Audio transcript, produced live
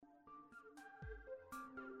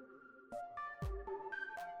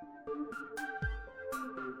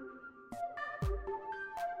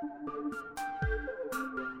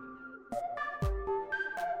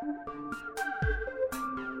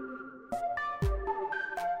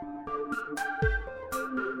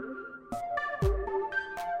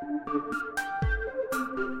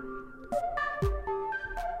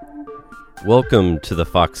Welcome to the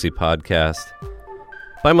Foxy Podcast,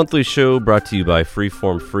 bi-monthly show brought to you by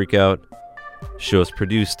Freeform Freakout. Show is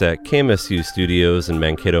produced at KMSU Studios in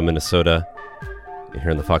Mankato, Minnesota. And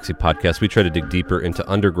here in the Foxy Podcast, we try to dig deeper into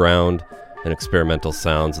underground and experimental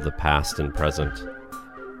sounds of the past and present.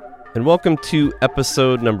 And welcome to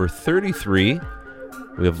episode number 33.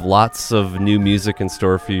 We have lots of new music in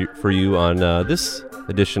store for you on this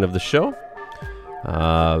edition of the show.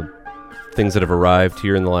 Things that have arrived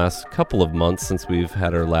here in the last couple of months since we've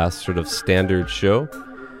had our last sort of standard show.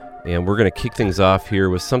 And we're going to kick things off here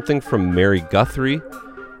with something from Mary Guthrie,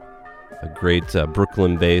 a great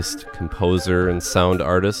Brooklyn-based composer and sound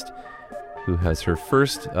artist who has her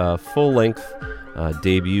first full-length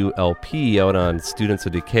debut LP out on Students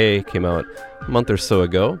of Decay, came out a month or so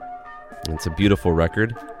ago. And it's a beautiful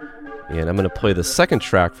record. And I'm going to play the second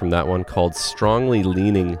track from that one called Strongly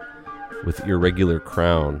Leaning with Irregular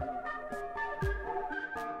Crown.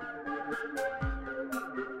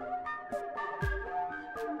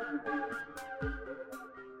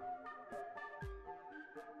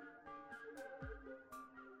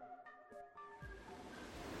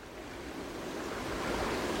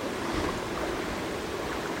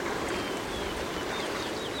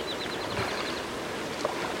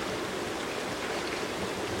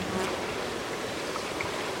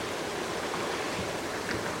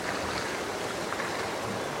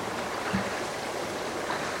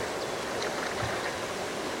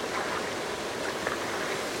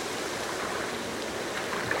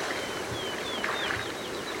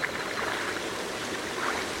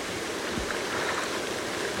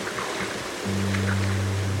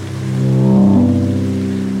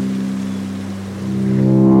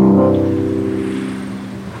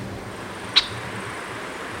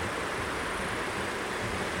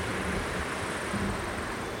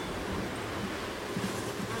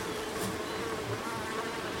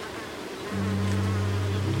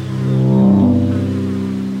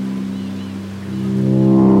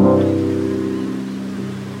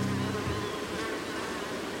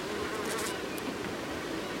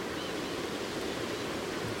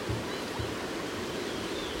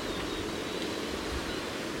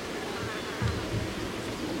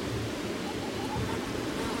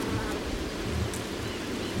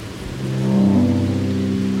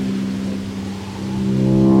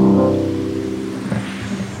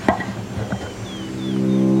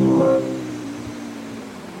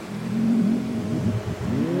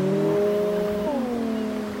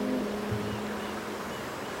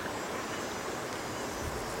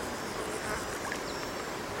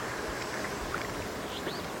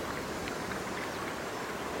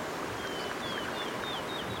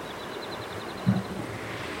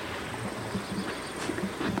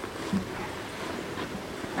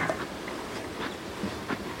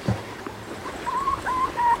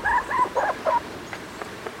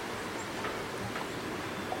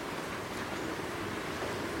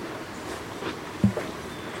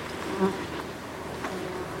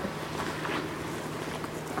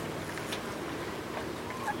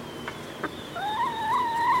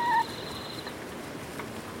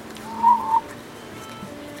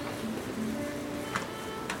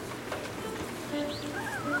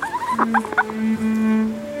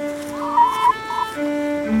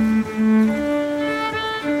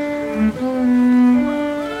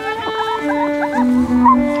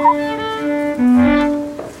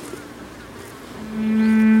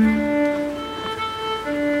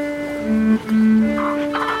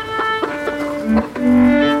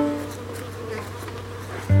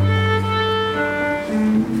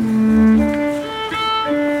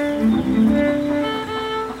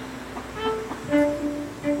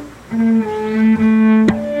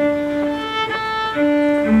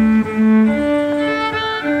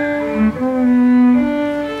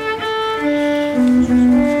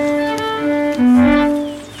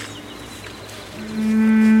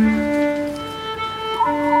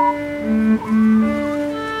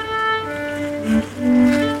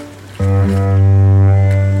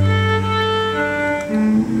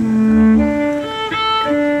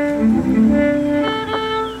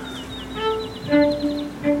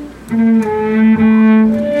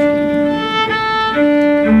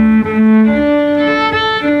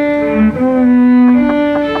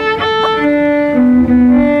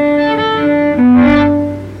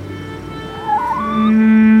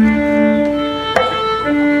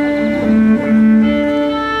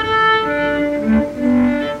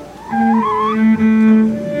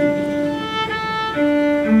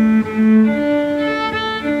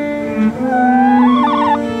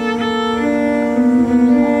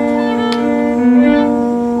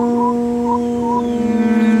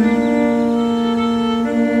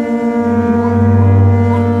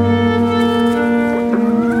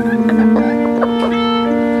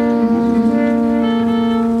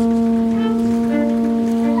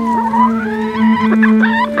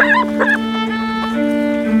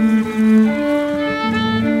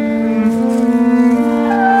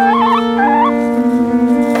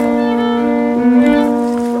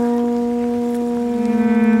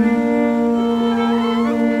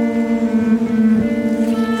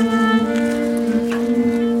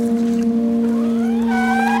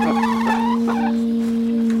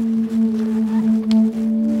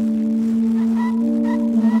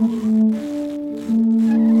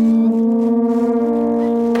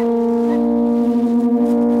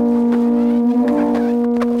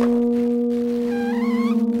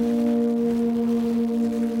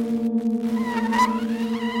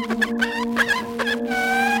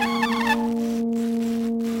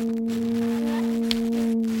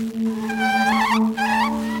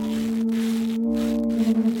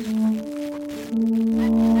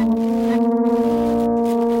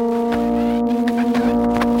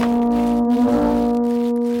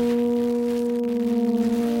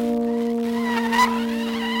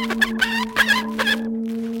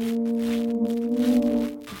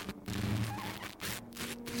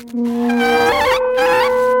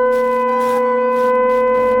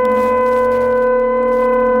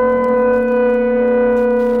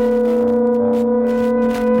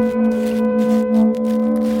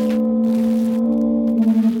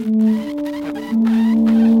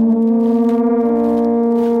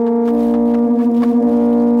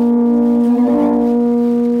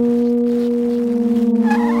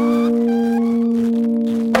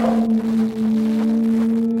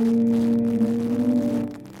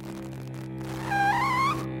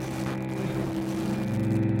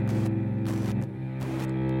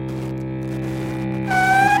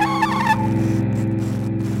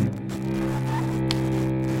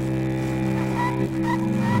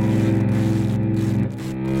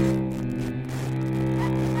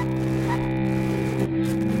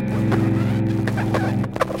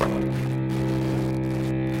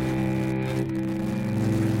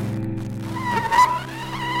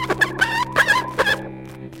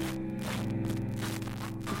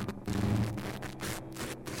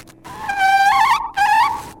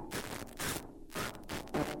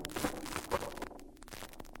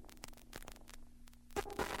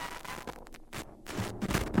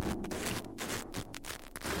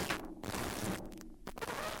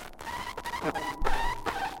 Your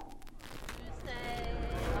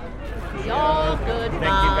goodbye.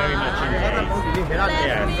 Thank you very much.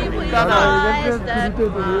 Let me realize that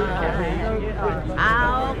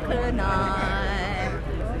how can I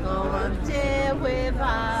go a day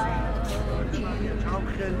without you?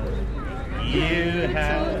 You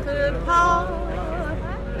have took a part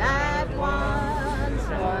that once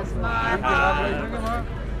was my heart.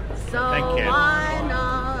 So Thank you. why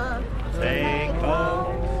not take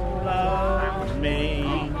hold of me.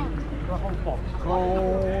 Go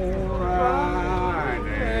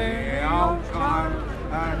riding outside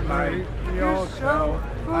and make yourself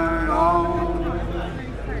at home.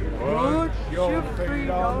 Put your feet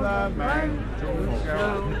on the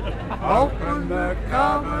mantelshelf. Open the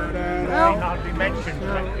cupboard and Not be mentioned.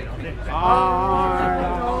 I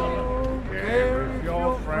don't care if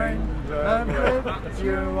your friends have left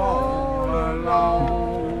you all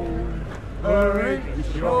alone. Or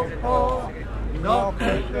it's your fault. Knock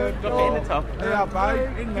at the door. They're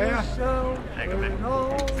baking there. Hang on a minute.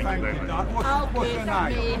 Thank you, Doug. What's your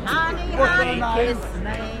name? honey, What's honey, your kiss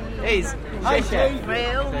name? me. Hey,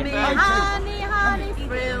 Thrill me, honey, honey,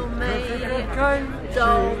 thrill me.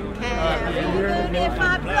 Don't care, even if I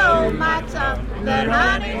blow my top. Then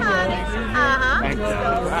honey, honey,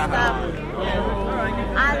 so stop.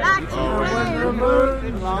 I like to When the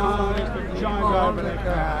moon shines over the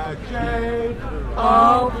cascade,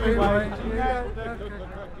 I'll be waiting at the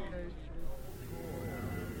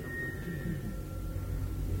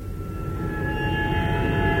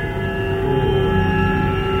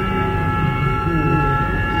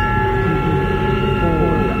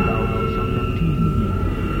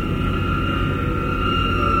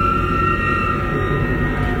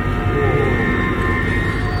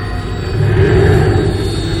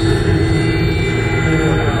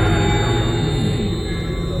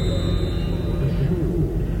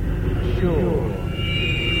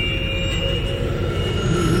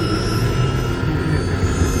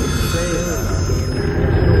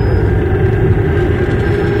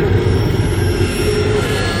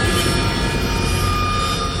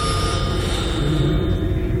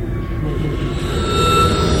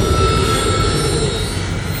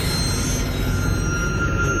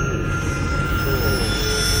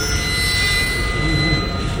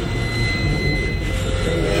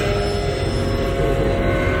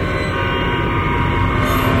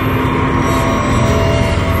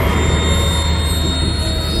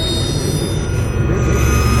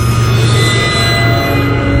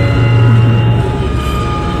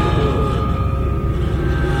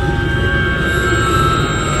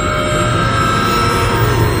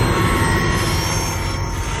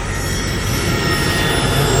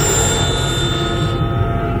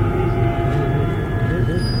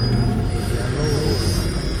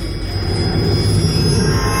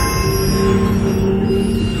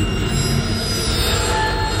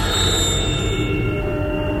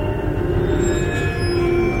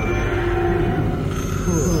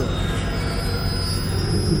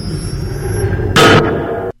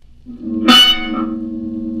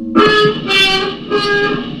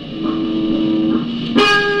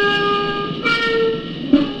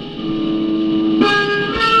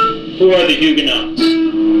Who are the Huguenots?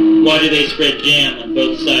 Why do they spread jam on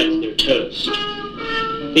both sides of their toast?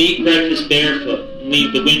 They eat breakfast barefoot and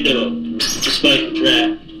leave the window open, despite the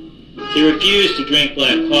draft. They refuse to drink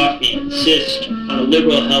black coffee and insist on a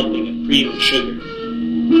liberal helping of cream and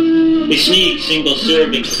sugar. They sneak single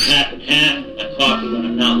servings of half and half in my coffee when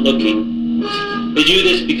I'm not looking. They do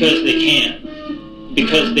this because they can,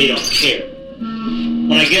 because they don't care.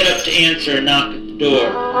 When I get up to answer a knock at the door,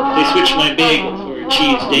 they switch my bagel for a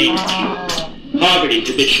cheese Danish. Poverty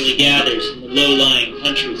habitually gathers in the low-lying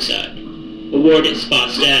countryside, awarded spa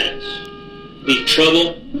status. Leave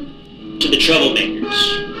trouble to the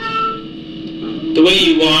troublemakers. The way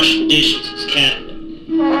you wash the dishes is Catholic.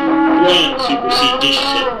 Throne supersede dish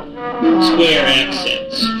set. Square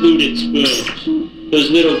accents, fluted spoons, those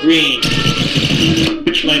little green.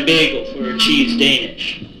 Switch my bagel for a cheese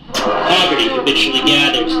Danish. Poverty habitually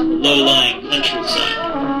gathers in the low-lying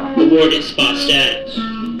countryside, awarded spa status.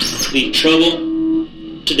 Leave trouble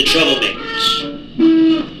to the troublemakers.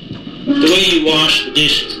 The way you wash the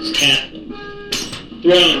dishes is Catholic.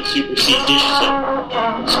 Throne supersede dish set.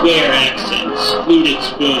 Square accents, fluted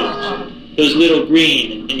spoons, those little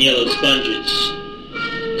green and yellow sponges.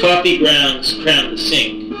 Coffee grounds crown the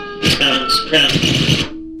sink. Grounds crown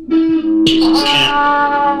the dishes is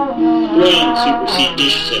Catholic. Throne supersede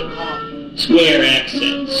dish set. Square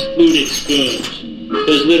accents, fluted spoons,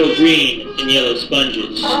 those little green and yellow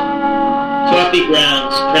sponges. Coffee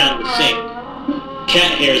grounds crown the sink.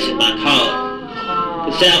 Cat hairs in my collar.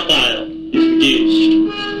 The south aisle is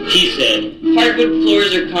reduced. He said, hardwood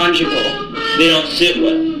floors are conjugal. They don't sit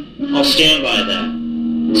well. I'll stand by that.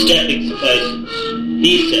 Stepping suffices.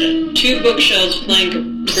 He said, 2 bookshelves flank a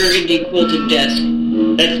burgundy quilted desk.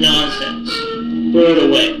 That's nonsense. Throw it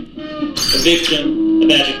away. A victim of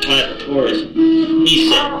adjectival tourism. He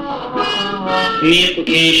said, and the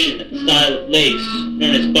implication that the style of lace,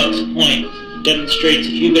 known as Buck's Point, demonstrates a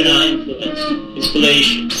Huguenot influence is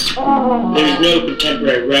fallacious. There is no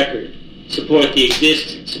contemporary record to support the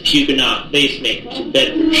existence of Huguenot lace makers in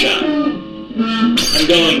Bedfordshire. I'm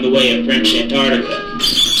going the way of French Antarctica.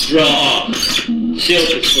 Draw off. Silk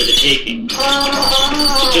is for the taking.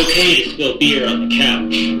 It's okay to spill beer on the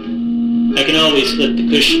couch. I can always flip the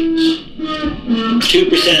cushions.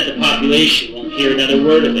 2% of the population won't hear another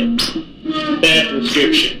word of it. Bad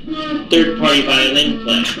prescription. Third-party violin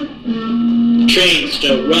playing. Trains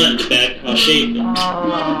still run to Badcock Chapin.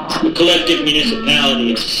 The collective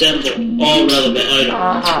municipality has assembled all relevant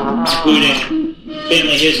items, including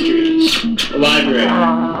family histories, a library,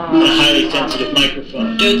 and a highly sensitive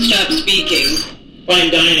microphone. Don't stop speaking.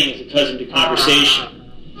 Fine dining is a cousin to conversation.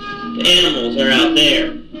 The animals are out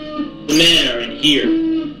there. The men are in here,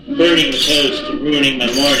 burning the toast and ruining my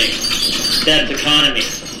morning. That's economy.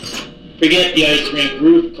 Forget the ice rink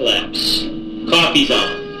roof collapse. Coffee's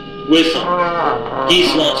on. Whistle.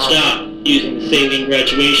 Geese won't stop using the saline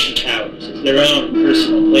graduation towers as their own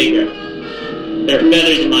personal playground. There are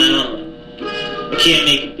feathers in my omelet. I can't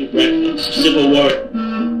make it through breakfast. Civil War.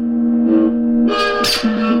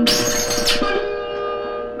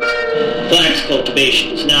 Flax cultivation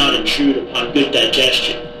does not intrude upon good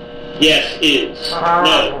digestion. Yes, is. No,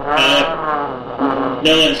 however.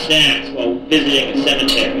 No one snacks while visiting a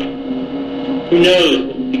cemetery. Who knows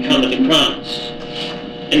what will become of the crumbs?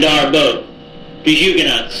 And our boat. Do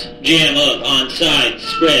Huguenots jam up on sides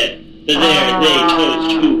spread, the there they toast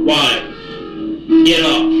too wide? Get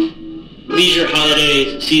off. Leisure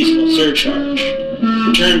holidays and seasonal surcharge.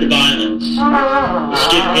 Return to violence. The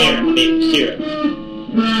stiff hair and maple syrup.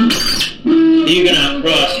 The Huguenot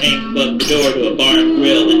cross hangs above the door to a bar and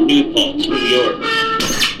grill in New Paltz, New York.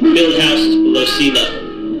 Build houses below sea level.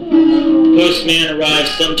 The postman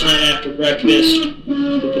arrives sometime after breakfast,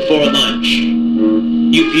 but before lunch.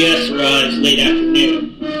 UPS arrives late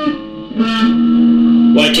afternoon.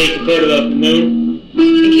 Why take a photo of the moon?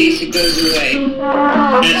 In case it goes away.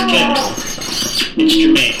 Ask Kevin. It's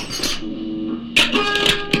Jermaine.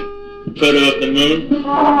 Photo of the moon?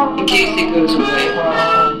 In case it goes away.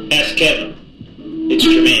 Ask Kevin. It's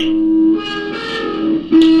Jermaine.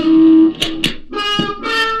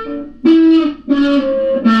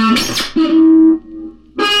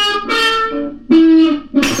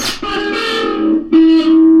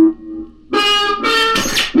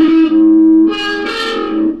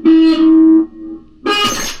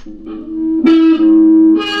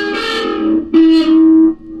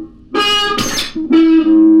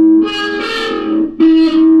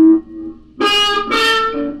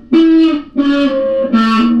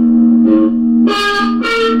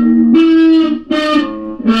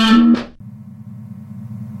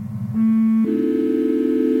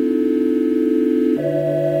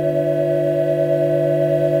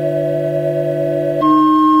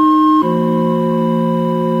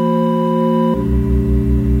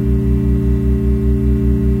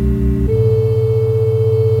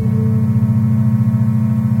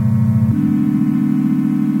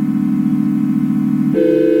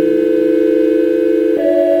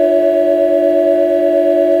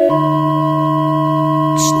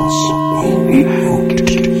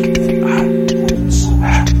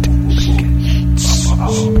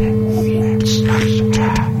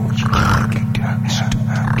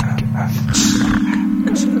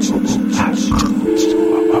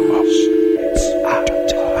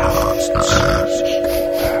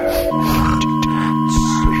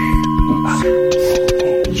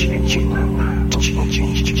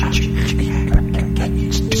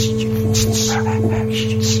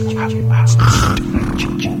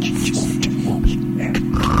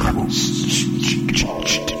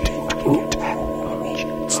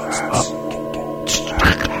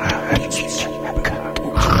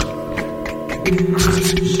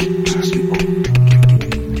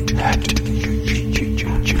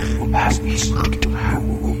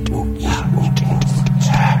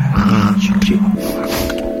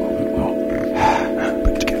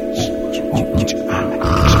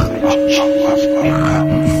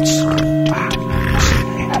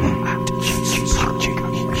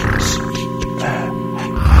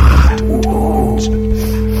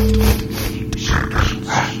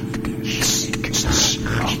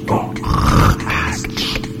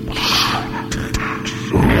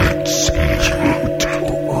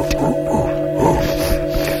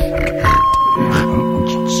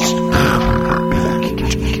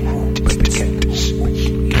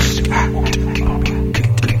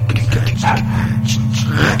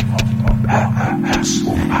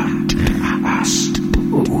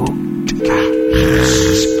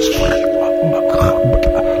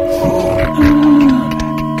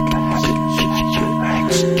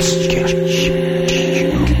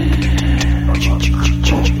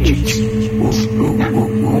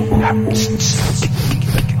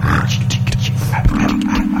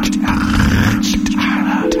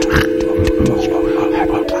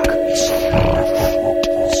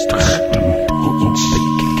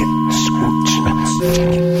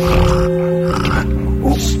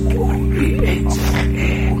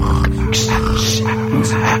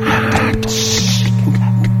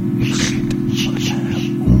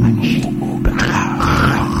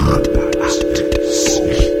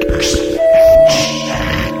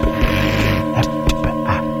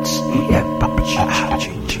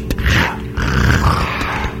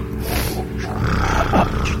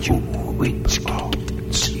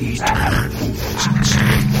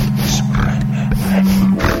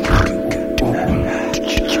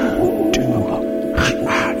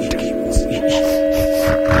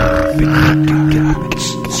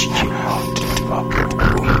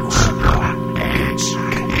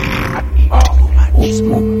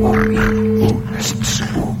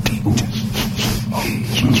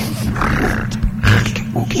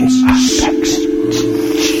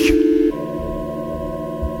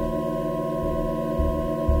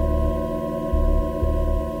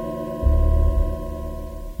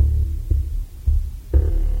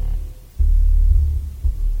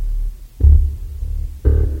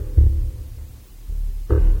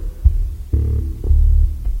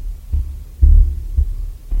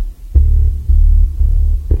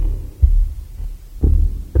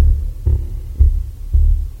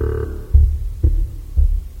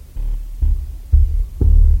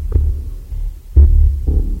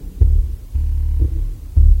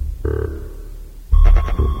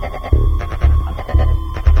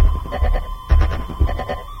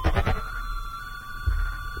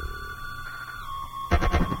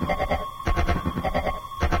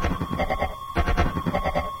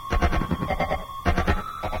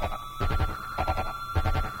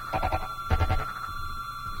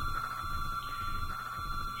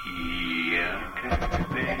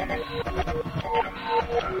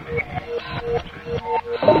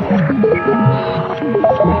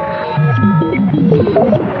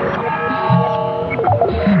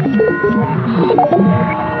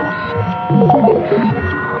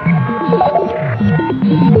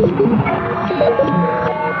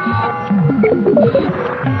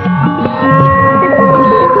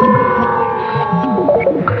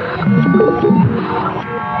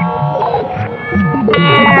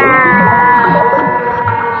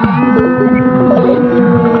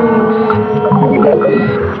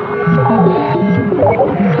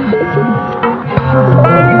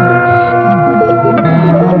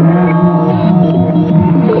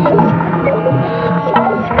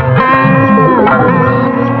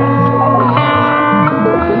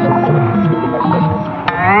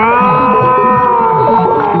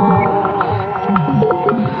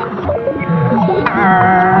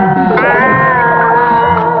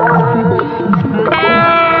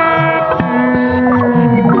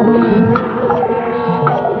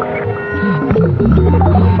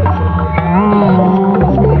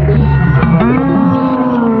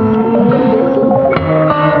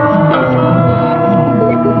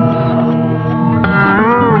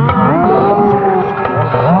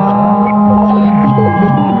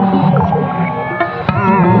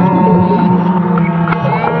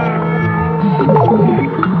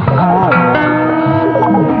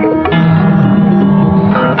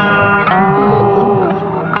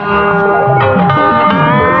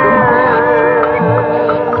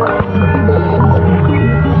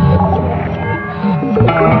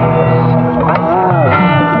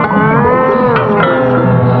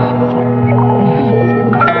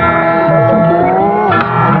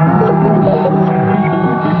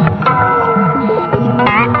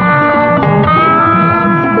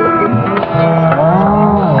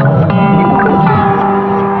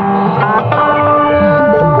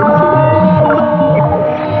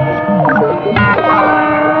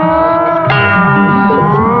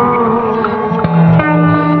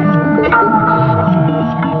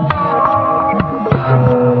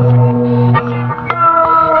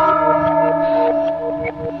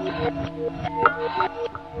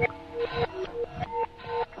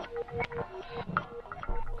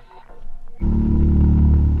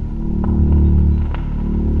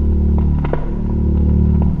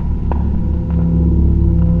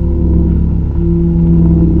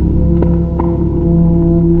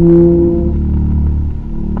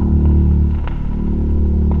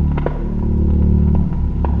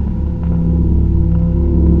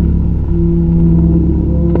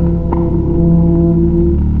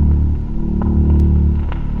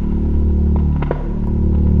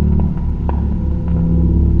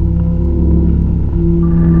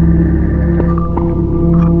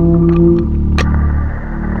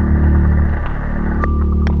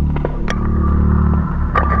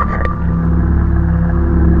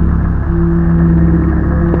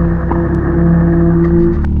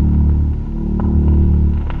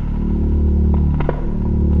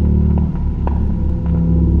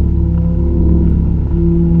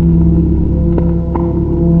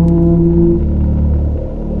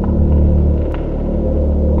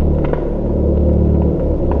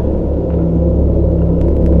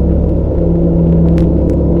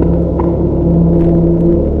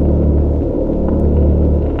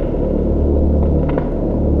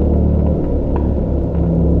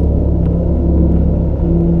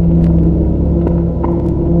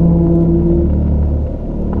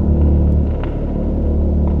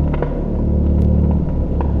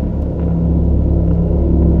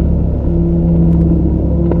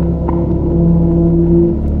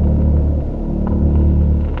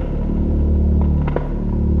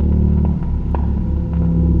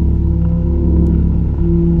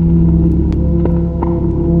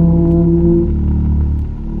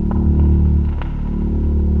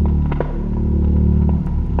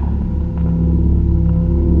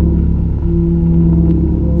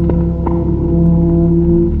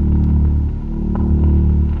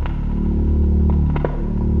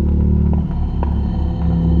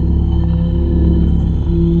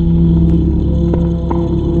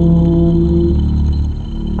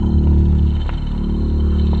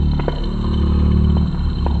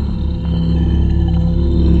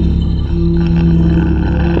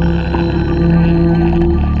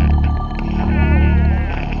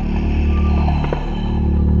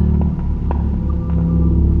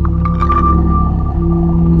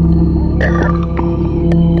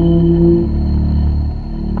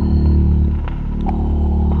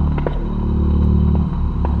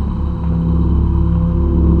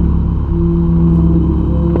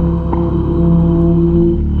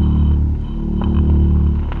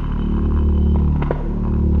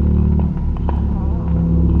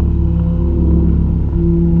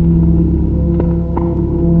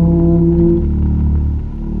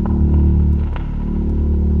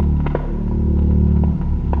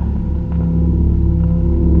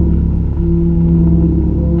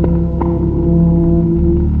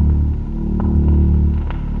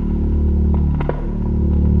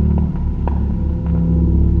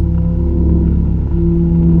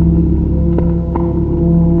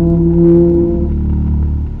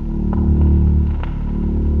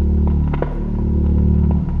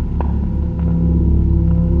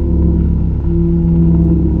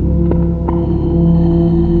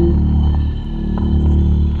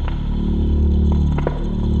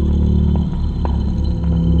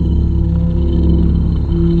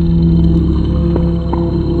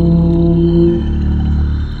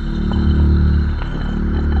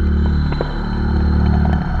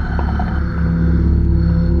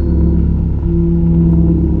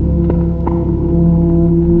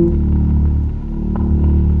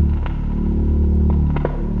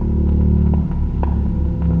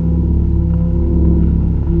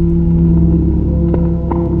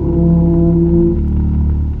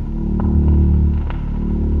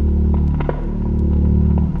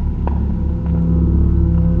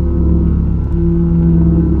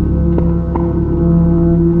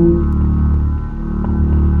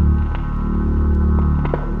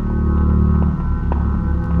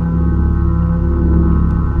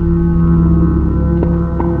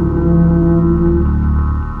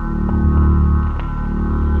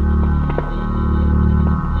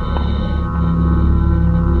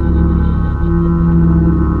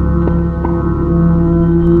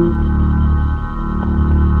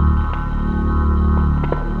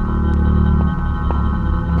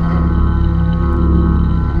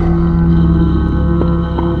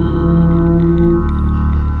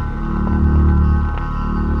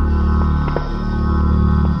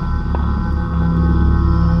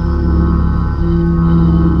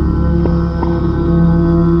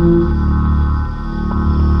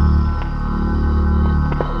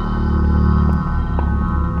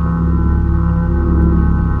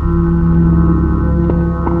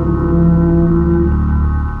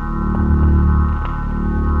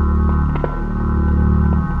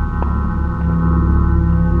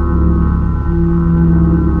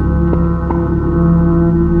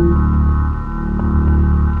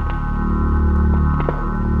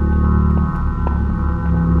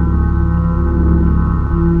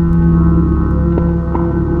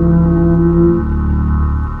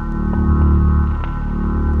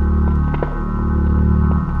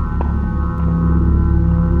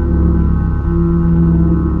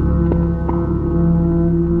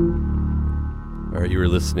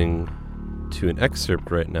 listening to an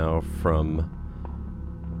excerpt right now from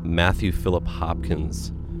Matthew Philip Hopkins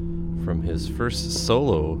from his first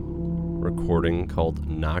solo recording called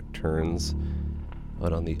Nocturnes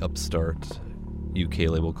out on the upstart UK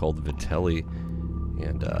label called Vitelli.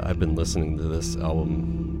 And I've been listening to this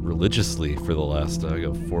album religiously for the last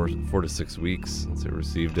 4 to 6 weeks since I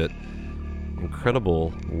received it.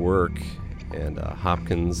 Incredible work, and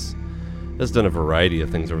Hopkins has done a variety of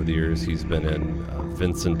things over the years. He's been in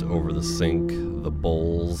Vincent Over the Sink, The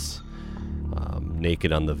Bulls,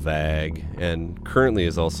 Naked on the Vag, and currently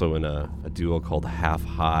is also in a duo called Half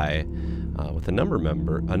High with another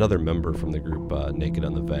member from the group Naked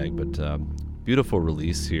on the Vag. But beautiful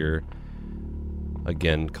release here,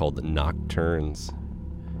 again called Nocturnes,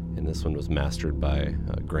 and this one was mastered by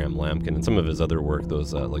Graham Lampkin. And some of his other work,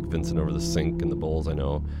 those like Vincent Over the Sink and The Bulls, I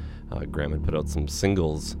know Graham had put out some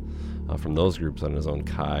singles from those groups on his own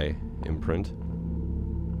Kai imprint.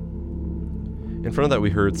 In front of that, we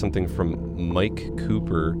heard something from Mike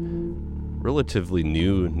Cooper, relatively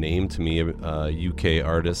new name to me, a UK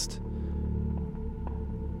artist.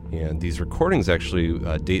 And these recordings actually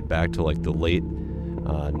date back to like the late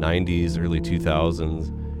 90s, early 2000s.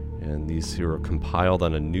 And these were compiled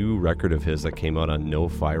on a new record of his that came out on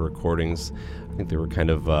No-Fi Recordings. I think they were kind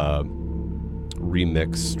of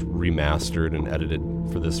remixed, remastered, and edited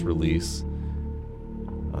for this release.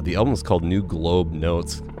 The album is called New Globe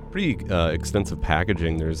Notes. Pretty extensive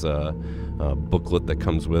packaging. There's a booklet that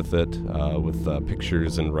comes with it with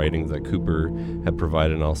pictures and writings that Cooper had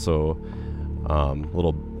provided, and also a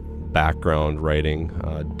little background writing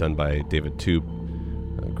done by David Toop,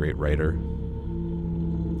 a great writer.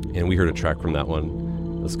 And we heard a track from that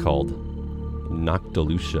one. It's called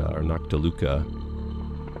Noctiluca, or Noctiluca,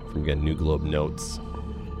 from, again, New Globe Notes.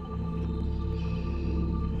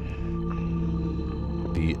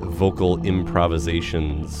 The vocal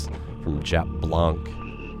improvisations from Jap Blanc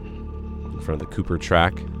in front of the Cooper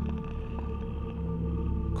track.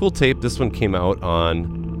 Cool tape. This one came out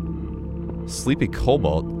on Sleepy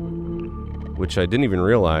Cobalt, which I didn't even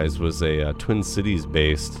realize was a Twin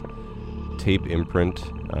Cities-based tape imprint.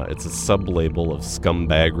 It's a sub-label of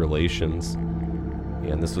Scumbag Relations,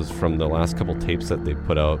 and this was from the last couple tapes that they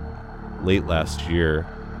put out late last year.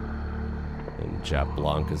 And Jap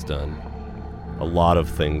Blanc has done a lot of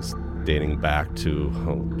things dating back to,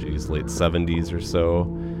 late 70s or so,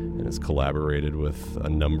 and has collaborated with a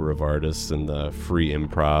number of artists in the free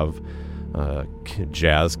improv,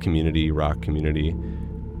 jazz community, rock community,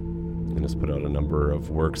 and has put out a number of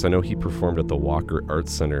works. I know he performed at the Walker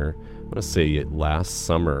Arts Center, I want to say last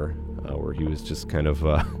summer, where he was just kind of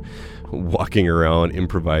walking around,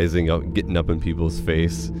 improvising, getting up in people's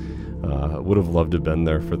face. Would have loved to have been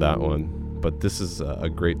there for that one, but this is a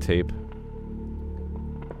great tape.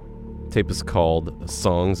 Tape is called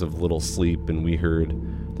Songs of Little Sleep, and we heard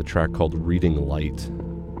the track called Reading Light.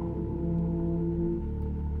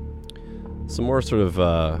 Some more sort of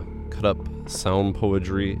cut up sound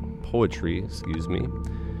poetry, The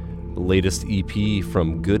latest EP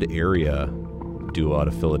from Good Area, duo out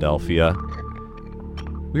of Philadelphia.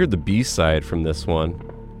 We heard the B-side from this one.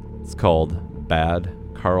 It's called Bad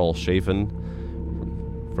Carl Schaffen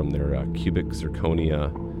from their Cubic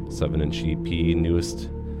Zirconia 7-inch EP, newest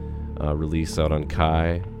release out on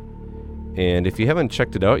Kai. And if you haven't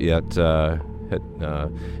checked it out yet, head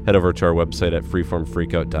over to our website at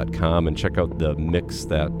freeformfreakout.com and check out the mix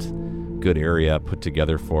that Good Area put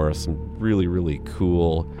together for us. Some really, really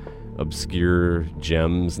cool, obscure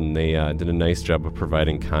gems, and they did a nice job of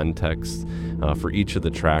providing context for each of the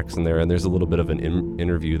tracks in there. And there's a little bit of an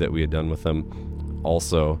interview that we had done with them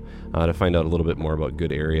also to find out a little bit more about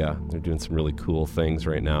Good Area. They're doing some really cool things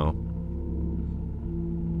right now.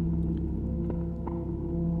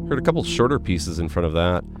 Heard a couple shorter pieces in front of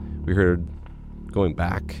that. We heard, going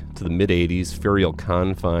back to the mid-'80s, Ferial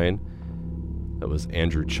Confine. That was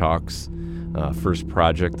Andrew Chalk's first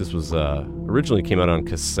project. This was originally came out on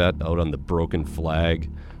cassette, out on the Broken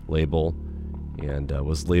Flag label, and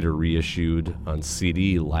was later reissued on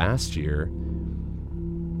CD last year.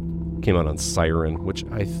 Came out on Siren, which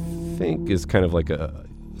I think is kind of like a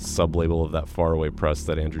sub-label of that Faraway Press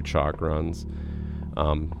that Andrew Chalk runs.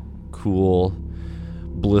 Cool,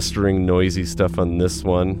 blistering, noisy stuff on this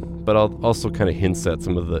one, but also kind of hints at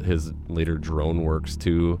some of his later drone works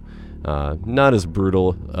too. Not as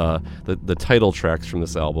brutal. The title tracks from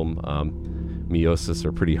this album, Meiosis,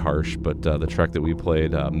 are pretty harsh, but the track that we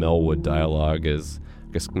played, Melwood Dialogue, is,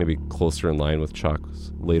 I guess, maybe closer in line with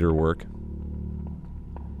Chalk's later work.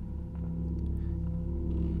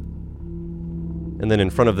 And then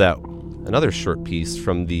in front of that, another short piece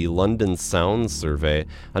from the London Sound Survey.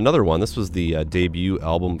 Another one. This was the debut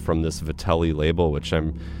album from this Vitelli label, which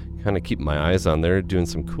I'm kind of keeping my eyes on. They're doing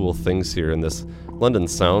some cool things here, and this London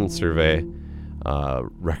Sound Survey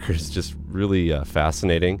record is just really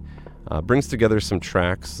fascinating. Brings together some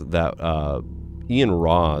tracks that Ian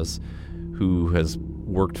Rawes, who has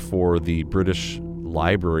worked for the British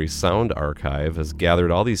Library Sound Archive, has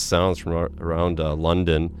gathered all these sounds from around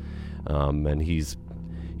London, and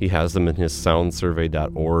he has them in his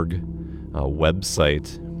soundsurvey.org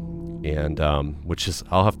website, and which is,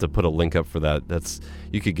 I'll have to put a link up for that.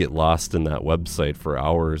 You could get lost in that website for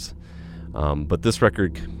hours. But this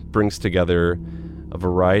record brings together a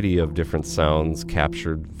variety of different sounds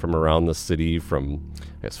captured from around the city, from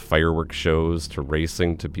I guess fireworks shows to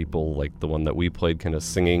racing to people like the one that we played kind of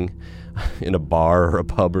singing in a bar or a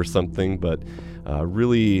pub or something. But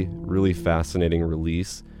really, really fascinating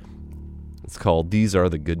release. It's called These Are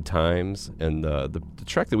the Good Times, and the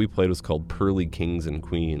track that we played was called Pearly Kings and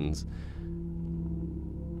Queens.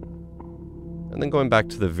 And then going back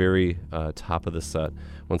to the very top of the set,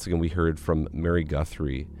 once again we heard from Mary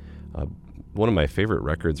Guthrie, one of my favorite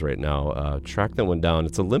records right now, a track that went down.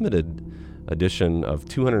 It's a limited edition of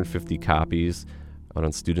 250 copies out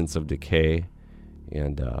on Students of Decay.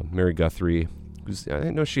 And Mary Guthrie, I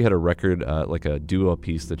know she had a record, like a duo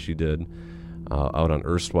piece that she did out on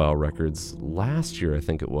Erstwhile Records last year, I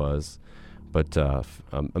think it was. But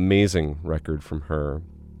amazing record from her.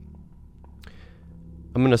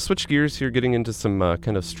 I'm going to switch gears here, getting into some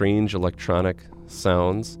kind of strange electronic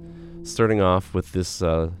sounds, starting off with this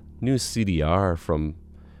new CDR from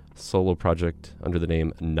a solo project under the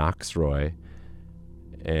name Knoxroy,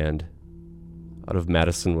 and out of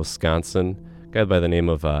Madison, Wisconsin, a guy by the name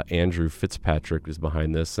of Andrew Fitzpatrick was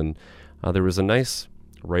behind this, and there was a nice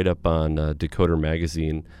write-up on Decoder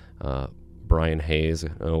Magazine. Brian Hayes,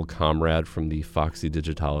 an old comrade from the Foxy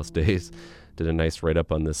Digitalis days, did a nice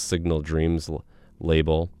write-up on this Signal Dreams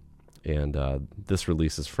label, and this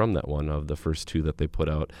release is from that one, of the first two that they put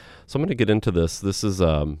out. So I'm going to get into this. This is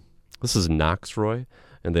Knoxroy,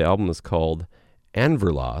 and the album is called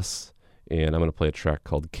Anverlas, and I'm going to play a track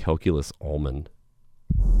called Calculus Almond.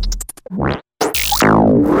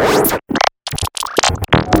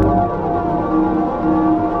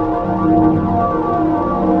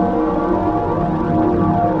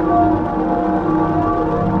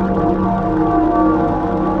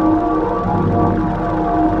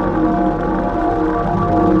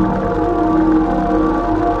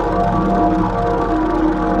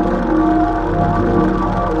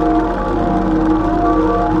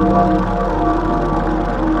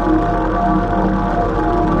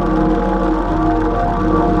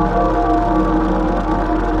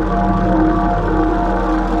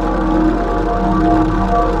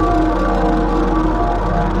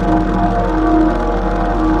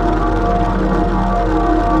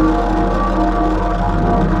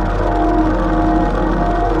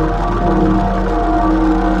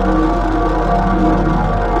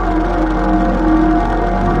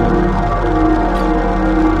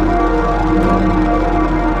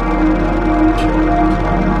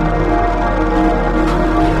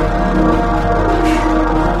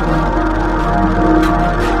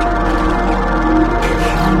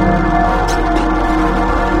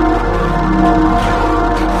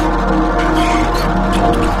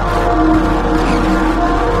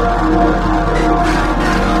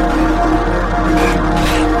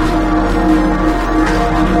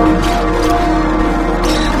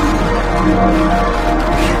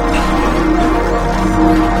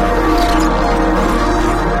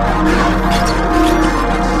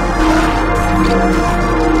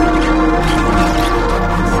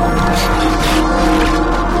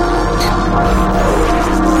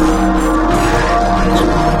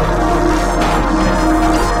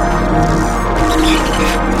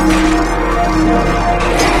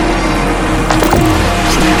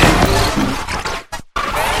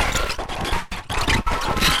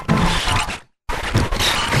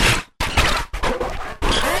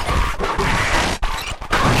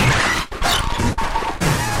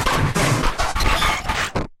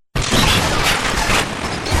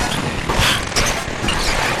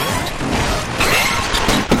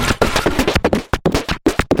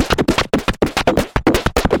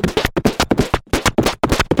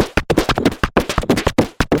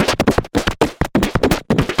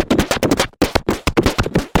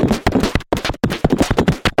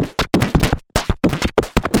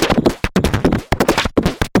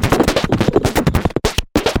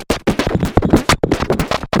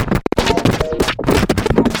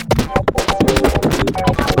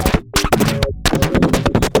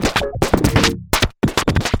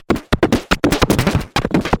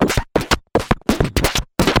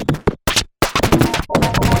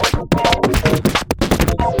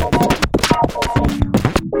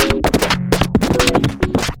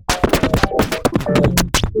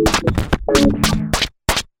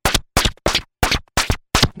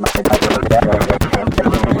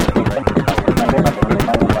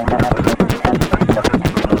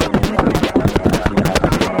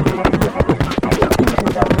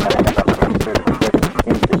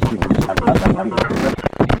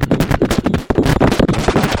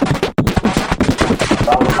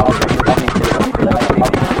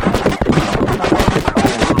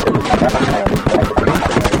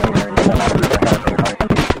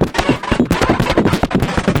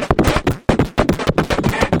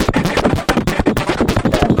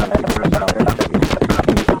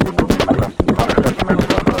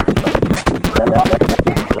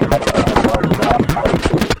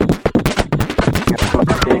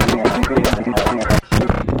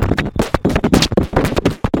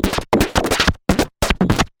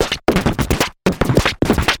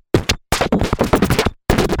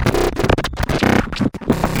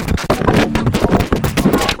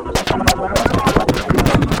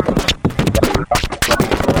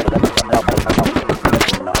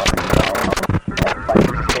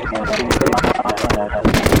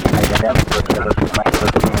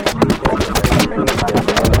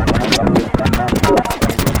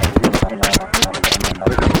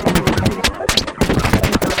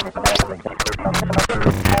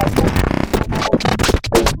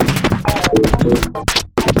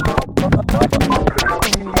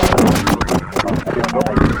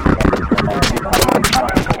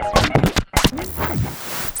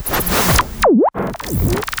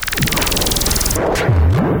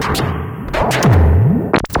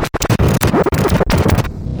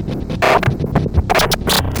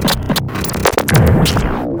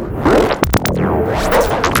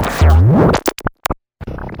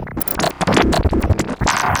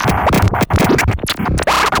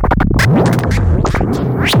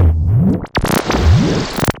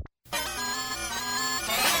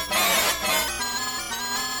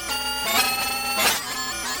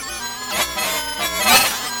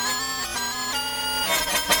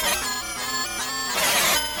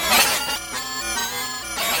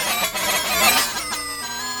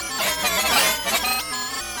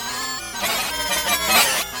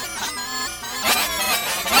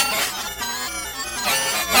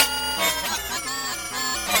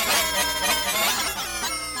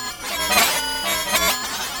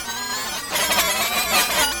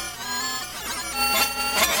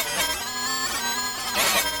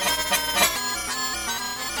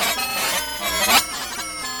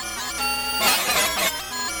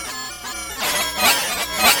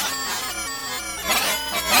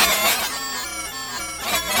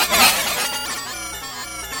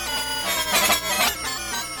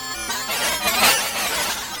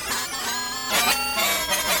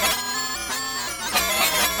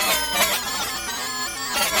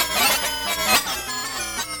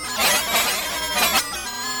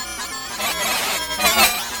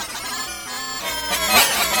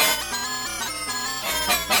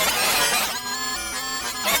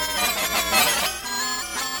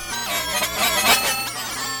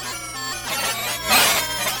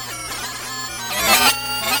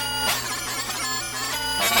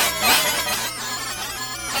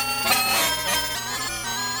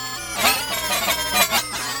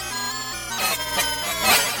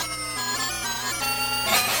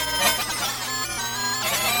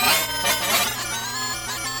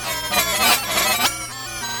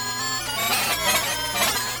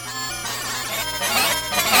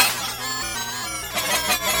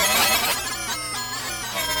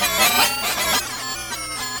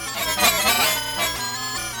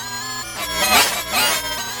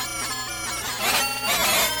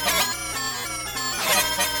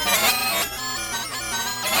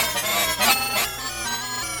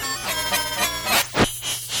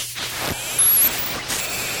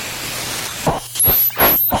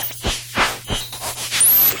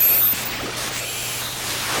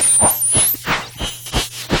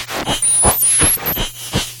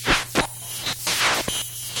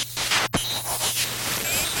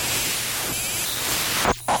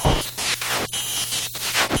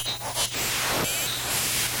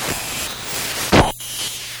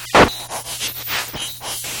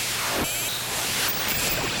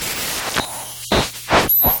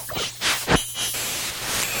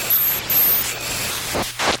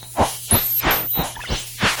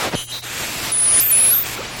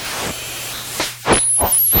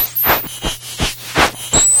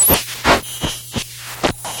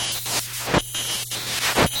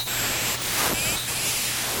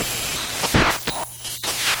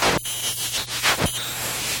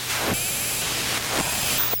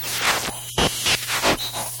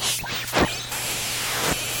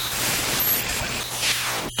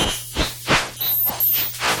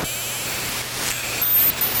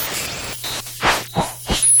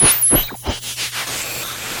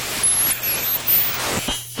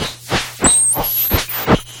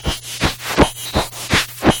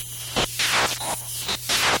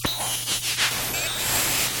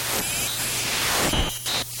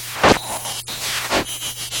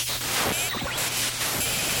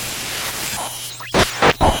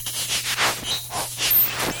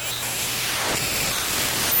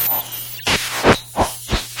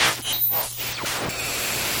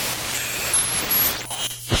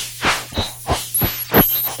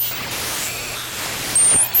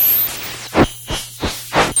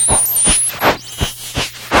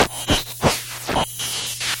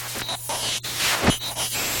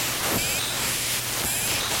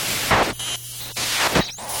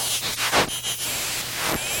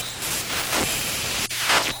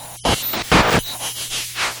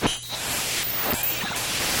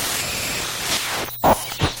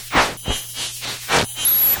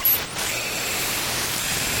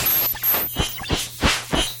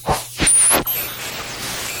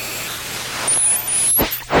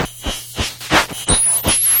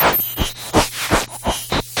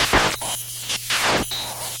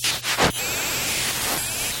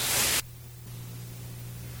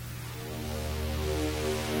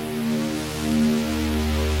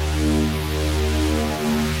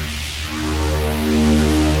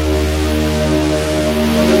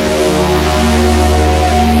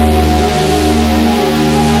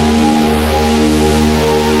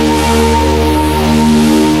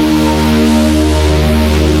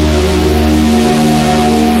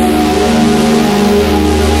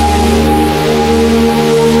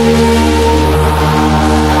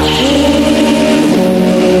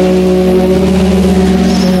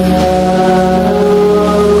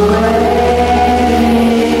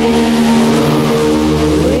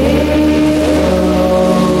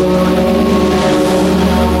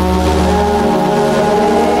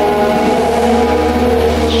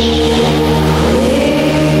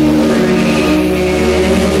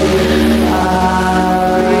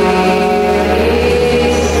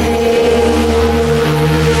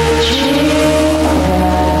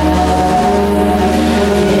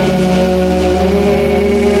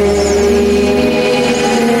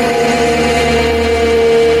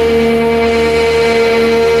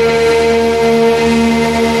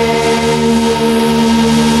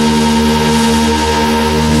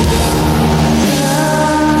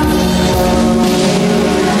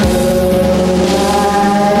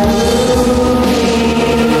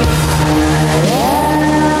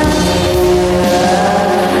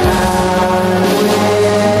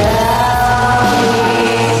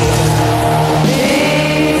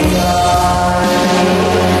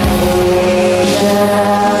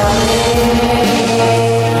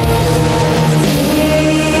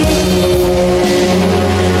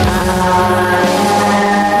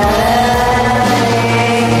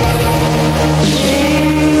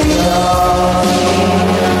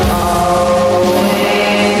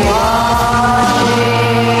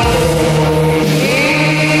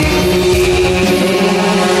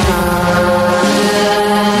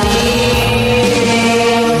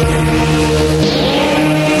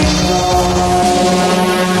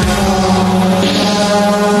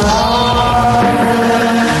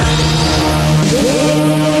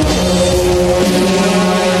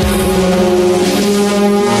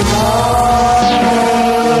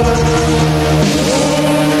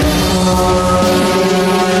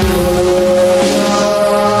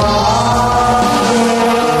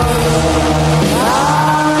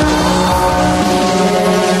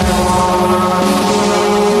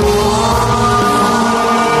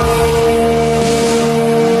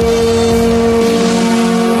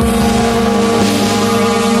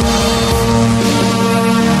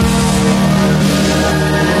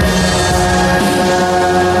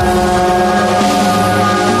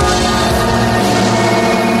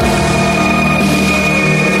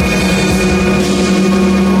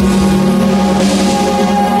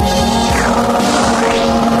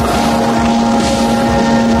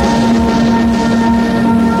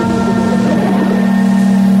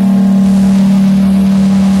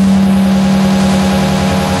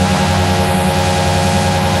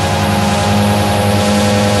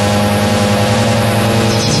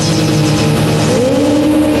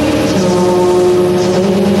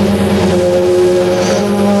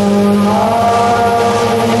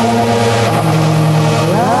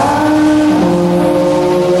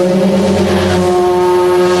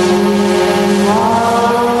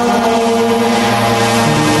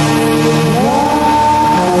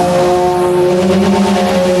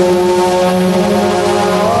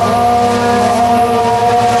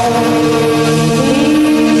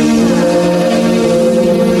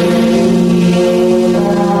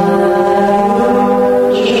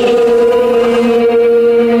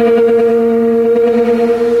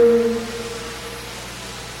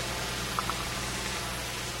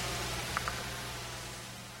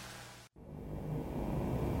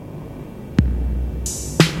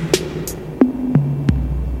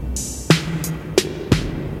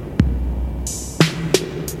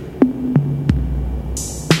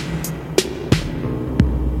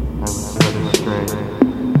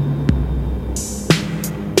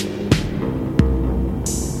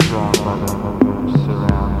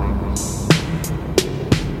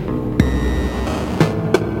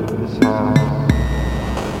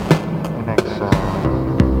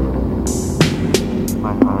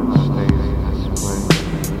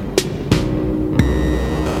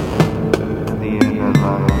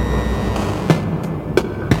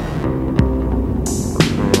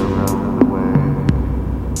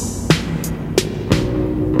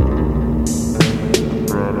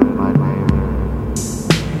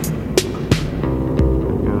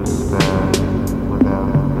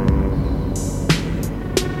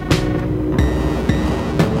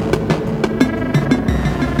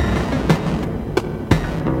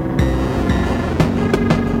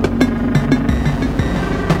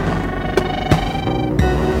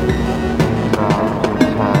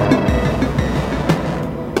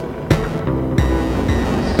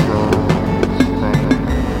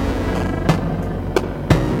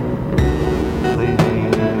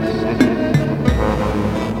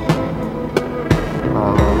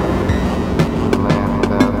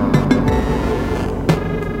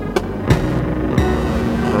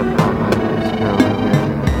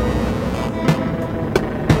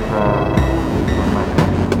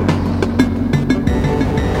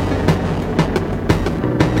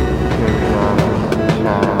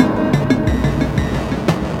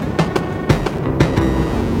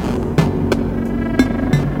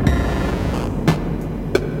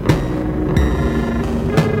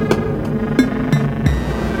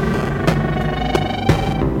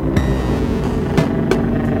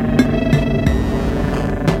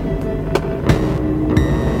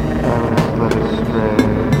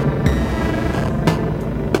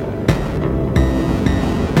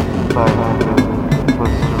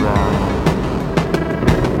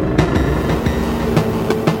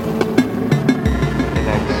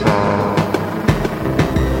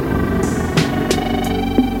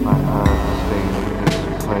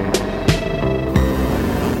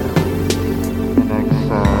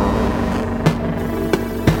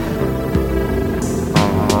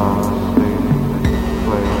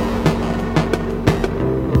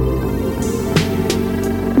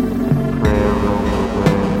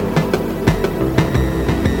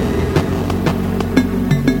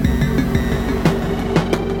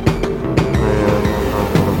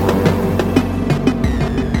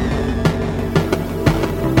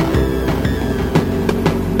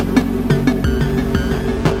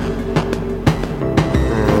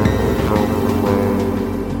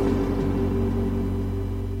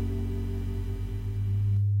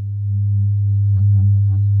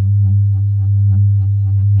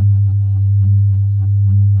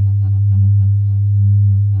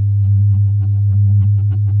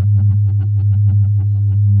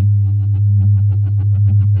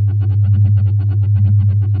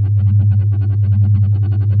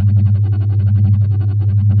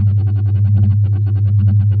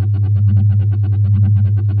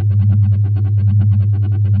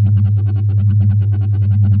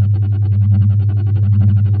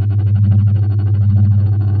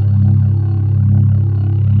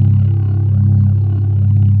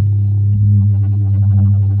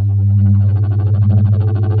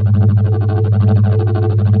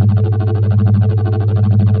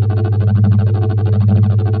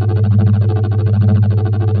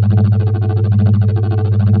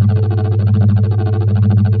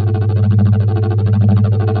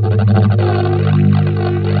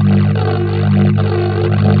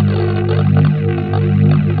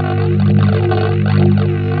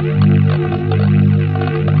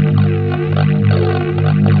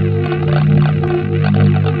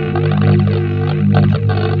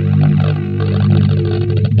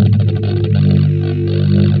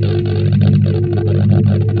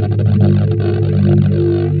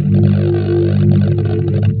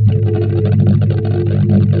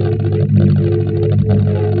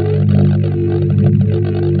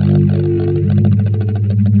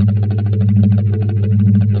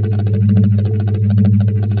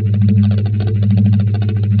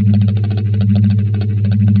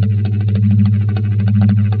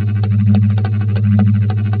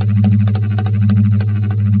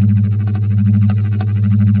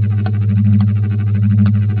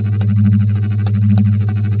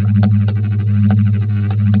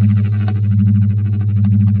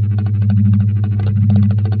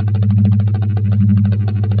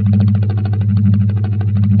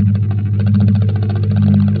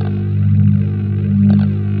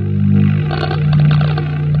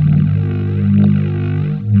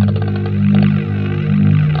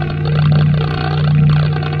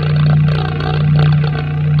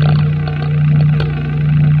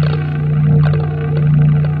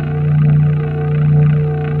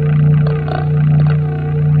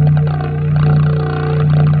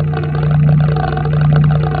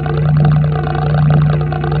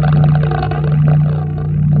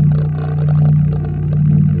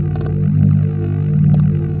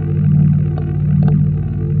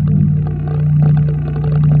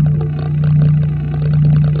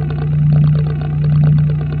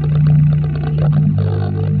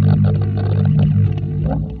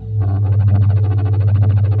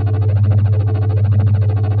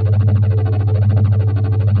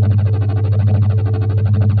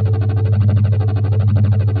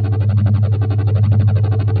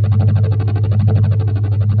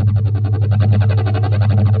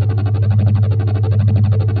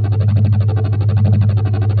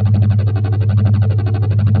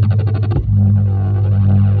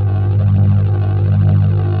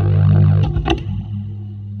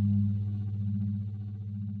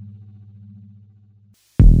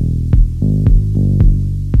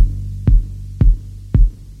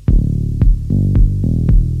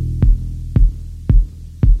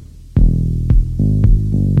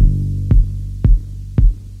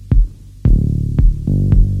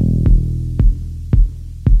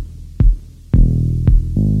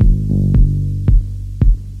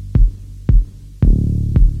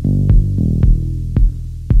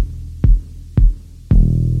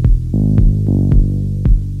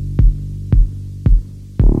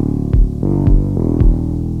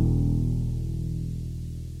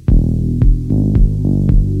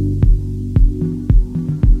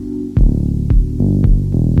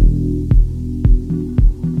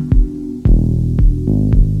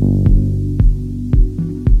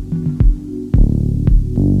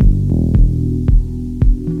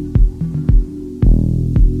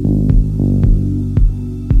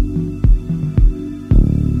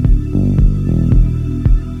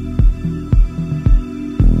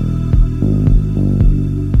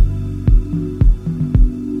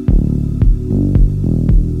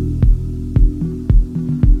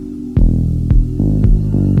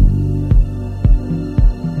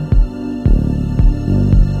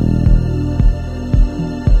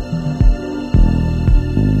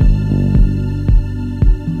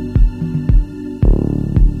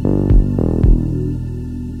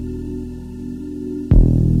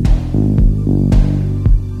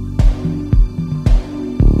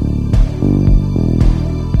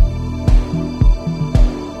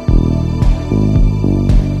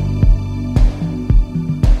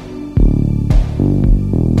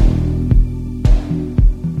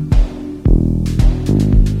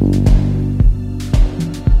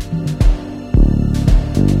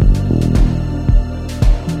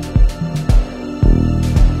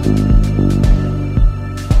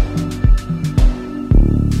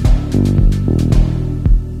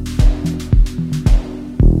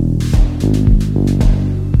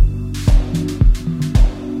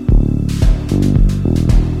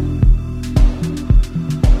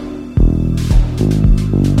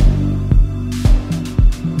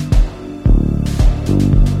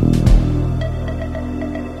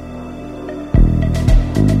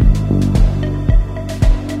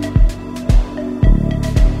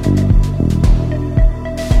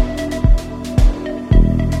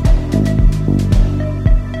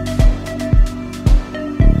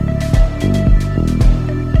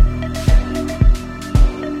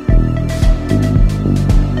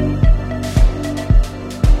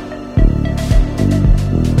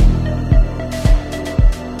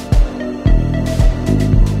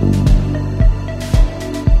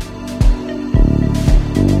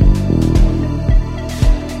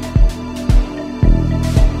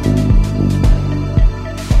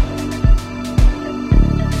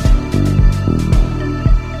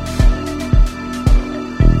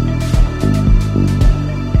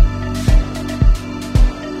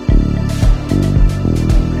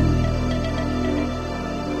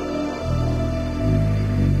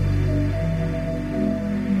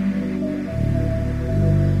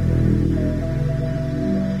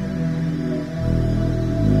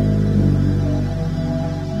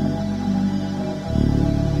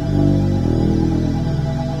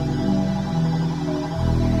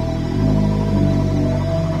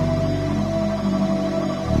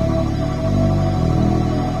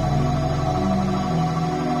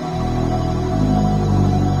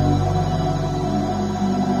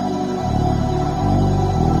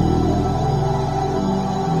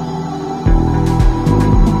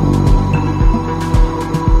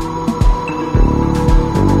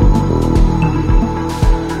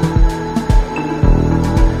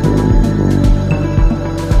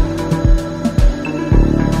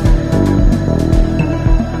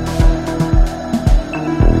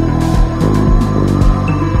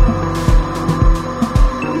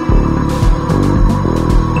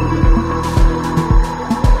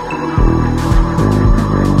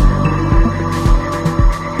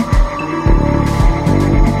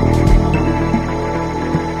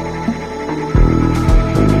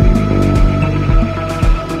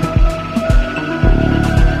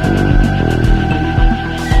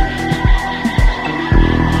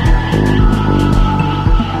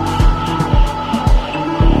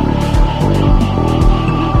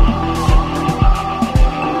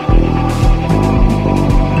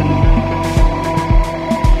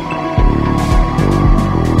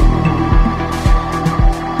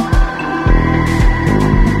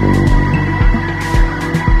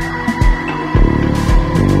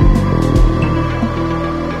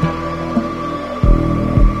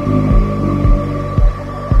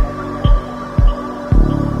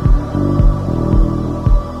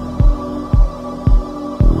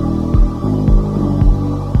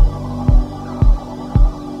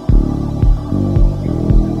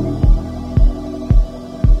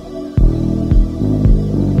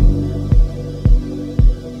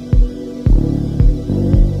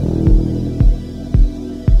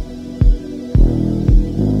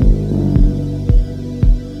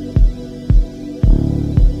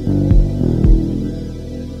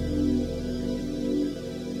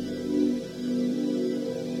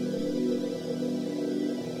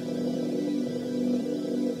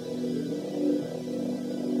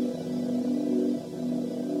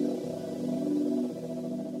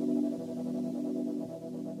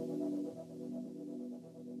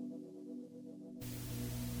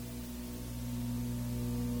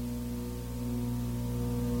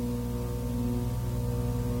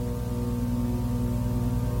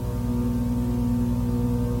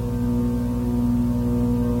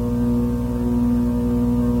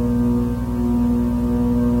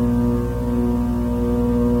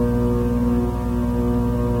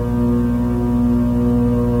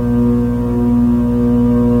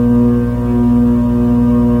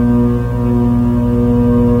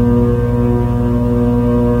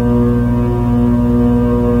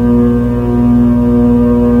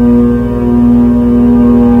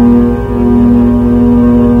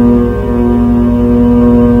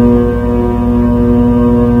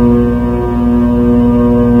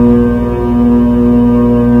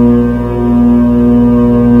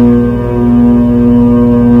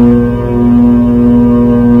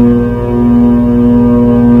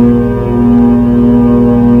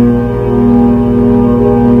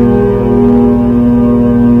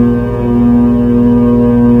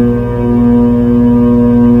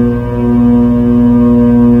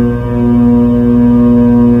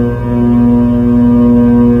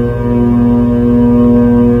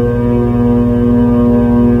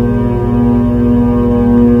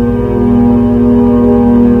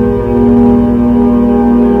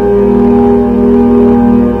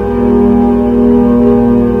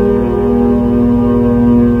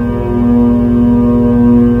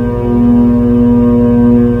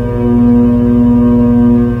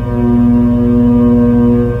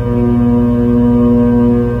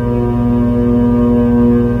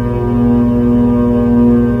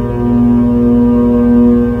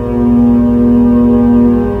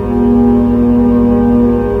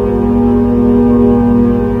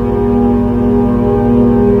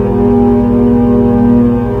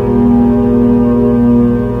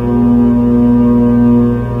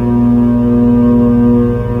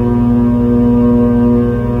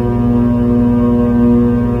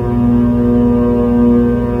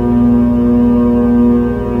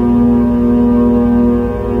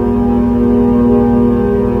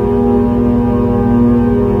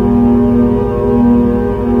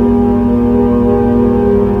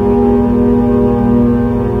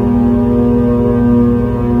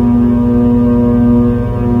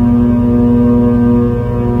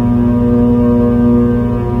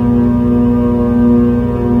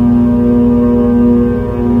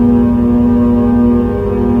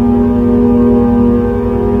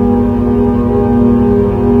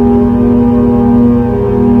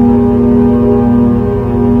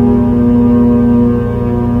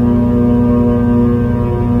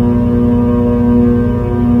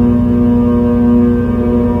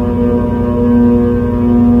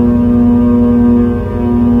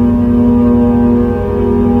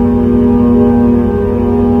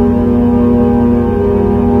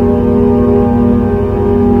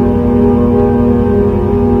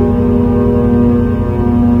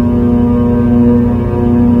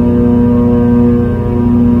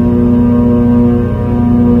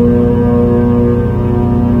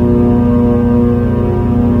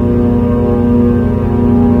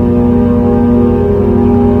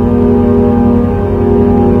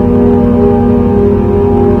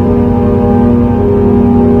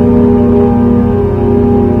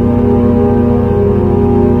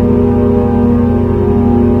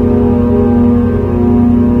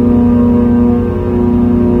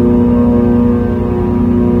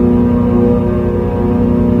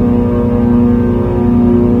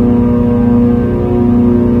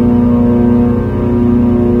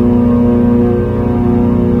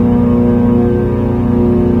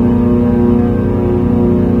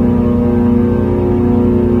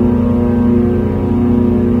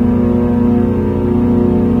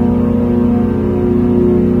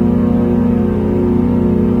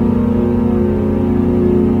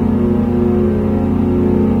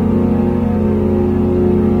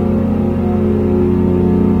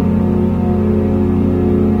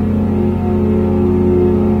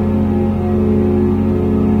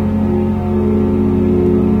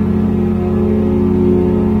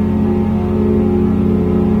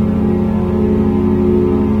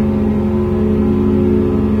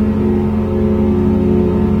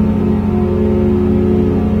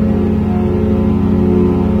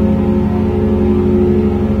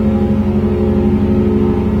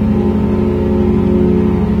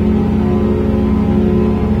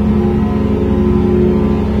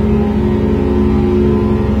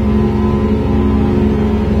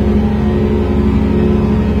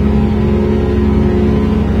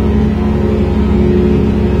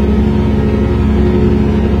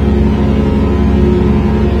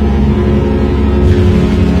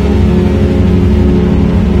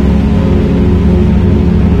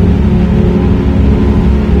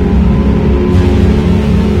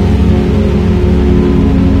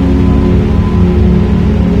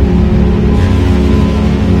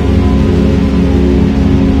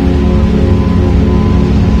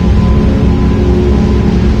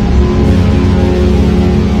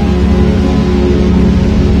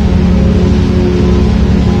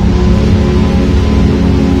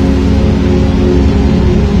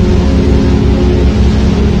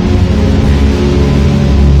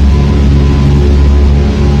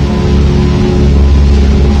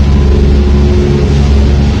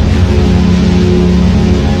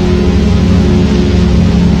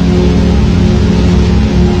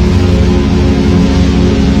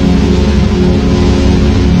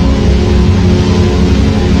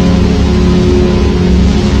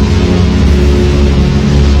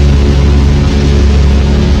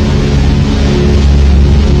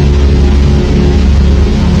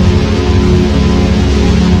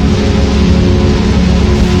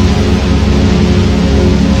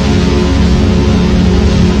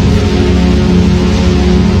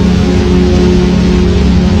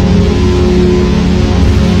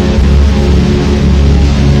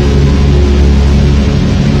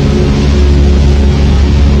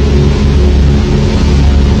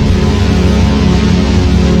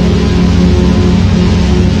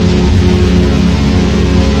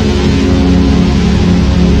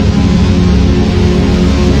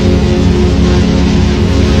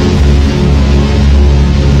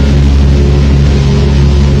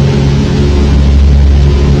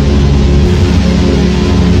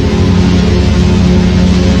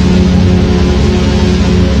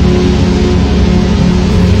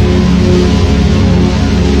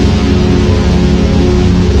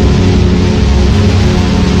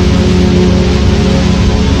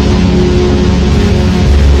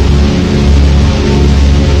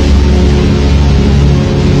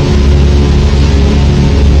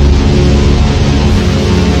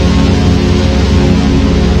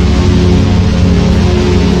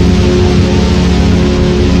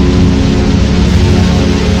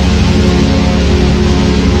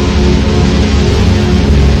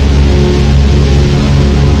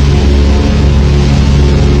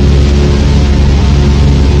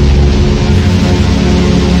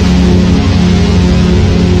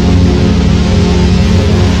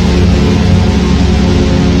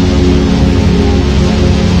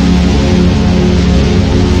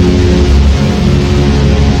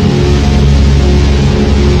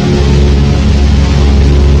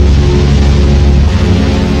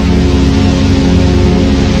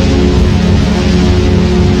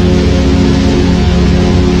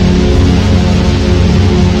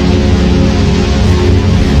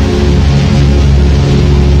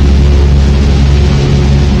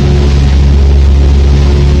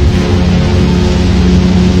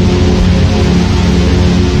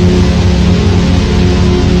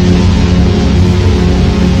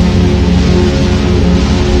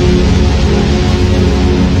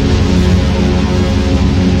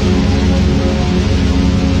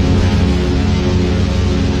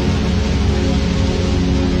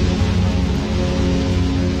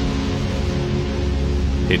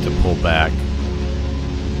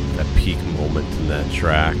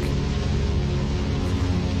 track.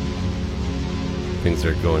 Things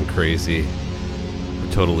are going crazy.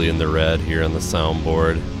 We're totally in the red here on the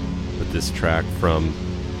soundboard with this track from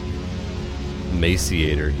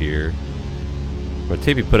Emaciator here. A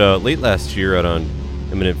tape he put out late last year out on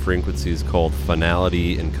Imminent Frequencies called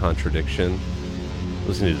Finality and Contradiction.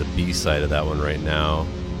 Listening to the B-side of that one right now.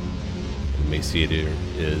 Emaciator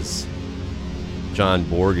is John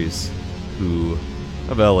Borges, who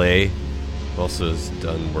of LA, also has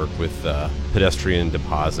done work with Pedestrian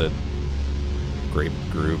Deposit. Great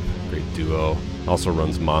group, great duo. Also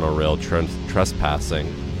runs Monorail Trespassing.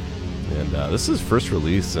 And this is his first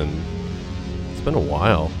release, and it's been a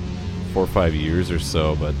while, 4 or 5 years or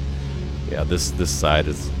so, but yeah, this side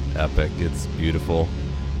is epic. It's beautiful.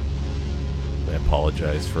 I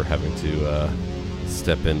apologize for having to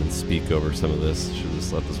step in and speak over some of this. Should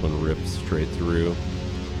just let this one rip straight through.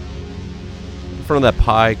 In front of that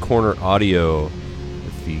Pie Corner Audio,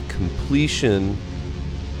 with the completion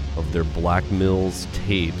of their Black Mills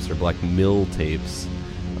tapes, or Black Mill tapes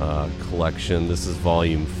collection. This is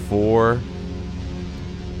volume 4.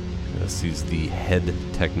 This is the head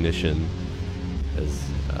technician, as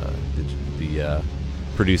the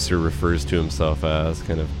producer refers to himself as,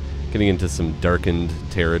 kind of getting into some darkened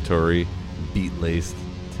territory, beat-laced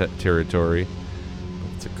territory.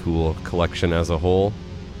 It's a cool collection as a whole.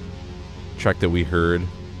 The track that we heard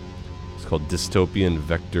is called Dystopian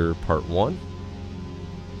Vector Part 1.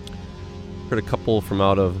 Heard a couple from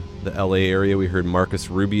out of the LA area. We heard Marcus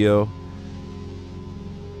Rubio,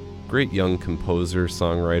 great young composer,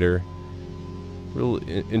 songwriter. Real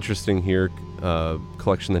interesting here,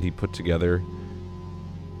 collection that he put together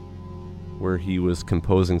where he was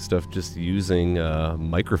composing stuff just using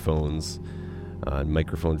microphones and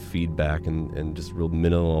microphone feedback and just real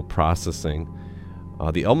minimal processing.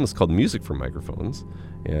 The album is called Music for Microphones,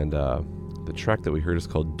 and the track that we heard is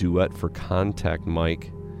called Duet for Contact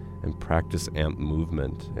Mic and Practice Amp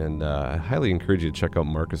Movement. And I highly encourage you to check out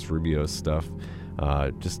Marcus Rubio's stuff,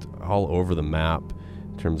 just all over the map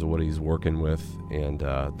in terms of what he's working with. And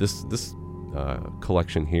this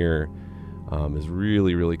collection here is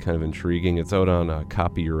really, really kind of intriguing. It's out on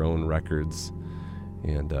Copy Your Own Records.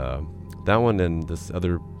 And that one and this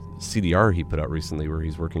other CDR he put out recently where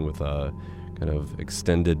he's working with kind of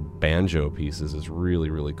extended banjo pieces is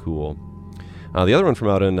really, really cool. The other one from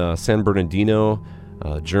out in San Bernardino,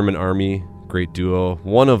 German Army, great duo.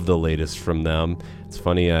 One of the latest from them. It's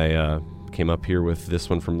funny, I came up here with this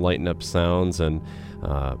one from Lighten Up Sounds, and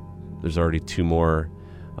there's already 2 more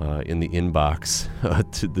in the inbox,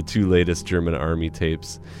 the 2 latest German Army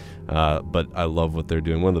tapes. But I love what they're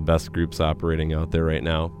doing. One of the best groups operating out there right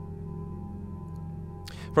now.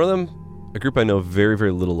 From them, a group I know very,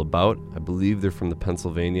 very little about. I believe they're from the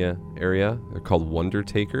Pennsylvania area. They're called Wonder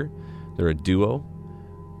Taker. They're a duo.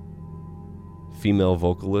 Female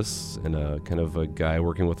vocalists and a kind of a guy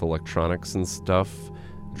working with electronics and stuff,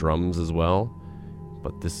 drums as well.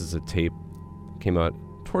 But this is a tape, came out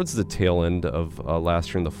towards the tail end of last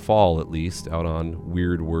year in the fall, at least, out on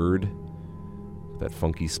Weird Word, that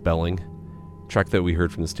funky spelling. The track that we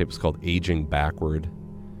heard from this tape was called Aging Backward.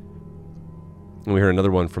 And we heard another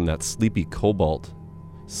one from that Sleepy Cobalt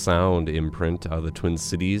sound imprint out of the Twin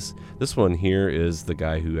Cities. This one here is the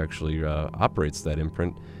guy who actually operates that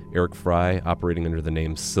imprint, Eric Fry, operating under the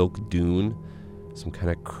name Silk Dune. Some kind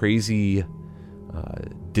of crazy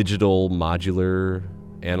digital, modular,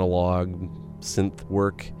 analog synth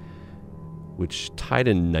work, which tied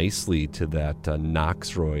in nicely to that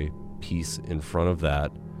Knoxroy piece in front of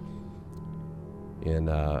that. And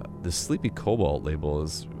the Sleepy Cobalt label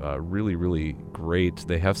is really, really great.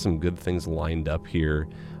 They have some good things lined up here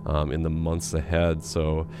in the months ahead.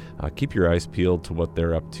 So keep your eyes peeled to what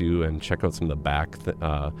they're up to, and check out some of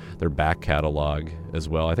the their back catalog as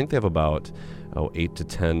well. I think they have about 8 to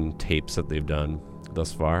 10 tapes that they've done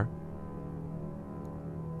thus far.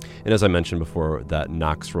 And as I mentioned before, that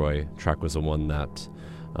Knoxroy track was the one that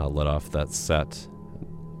led off that set.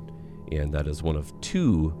 And that is one of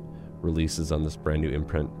 2 releases on this brand new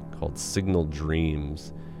imprint called Signal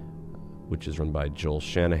Dreams, which is run by Joel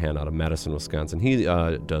Shanahan out of Madison, Wisconsin. He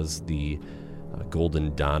does the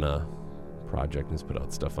Golden Donna project and has put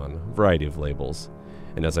out stuff on a variety of labels.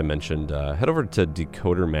 And as I mentioned, head over to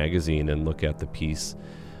Decoder Magazine and look at the piece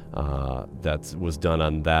that was done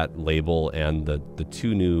on that label and the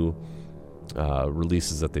 2 new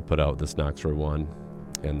releases that they put out, this Knoxroy one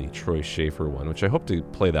and the Troy Schaefer one, which I hope to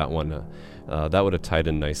play that one. That would have tied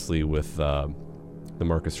in nicely with the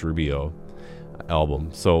Marcus Rubio album.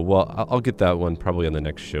 So, well, I'll get that one probably on the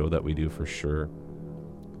next show that we do for sure.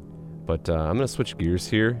 But I'm going to switch gears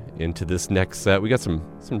here into this next set. We got some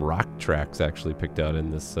rock tracks actually picked out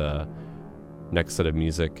in this next set of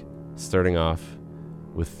music, starting off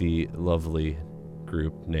with the lovely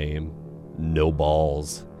group name No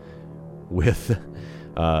Balls, with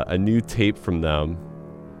a new tape from them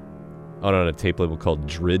out on a tape label called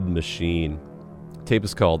Drid Machine. The tape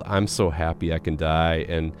is called I'm So Happy I Can Die,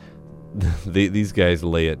 and these guys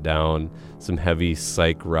lay it down. Some heavy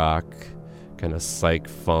psych rock, kind of psych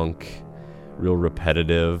funk, real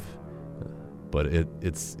repetitive, but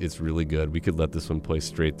it's really good. We could let this one play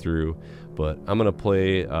straight through, but I'm gonna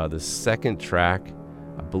play the second track.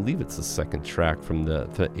 I believe it's the second track from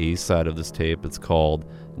the A side of this tape. It's called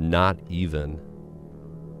Not Even.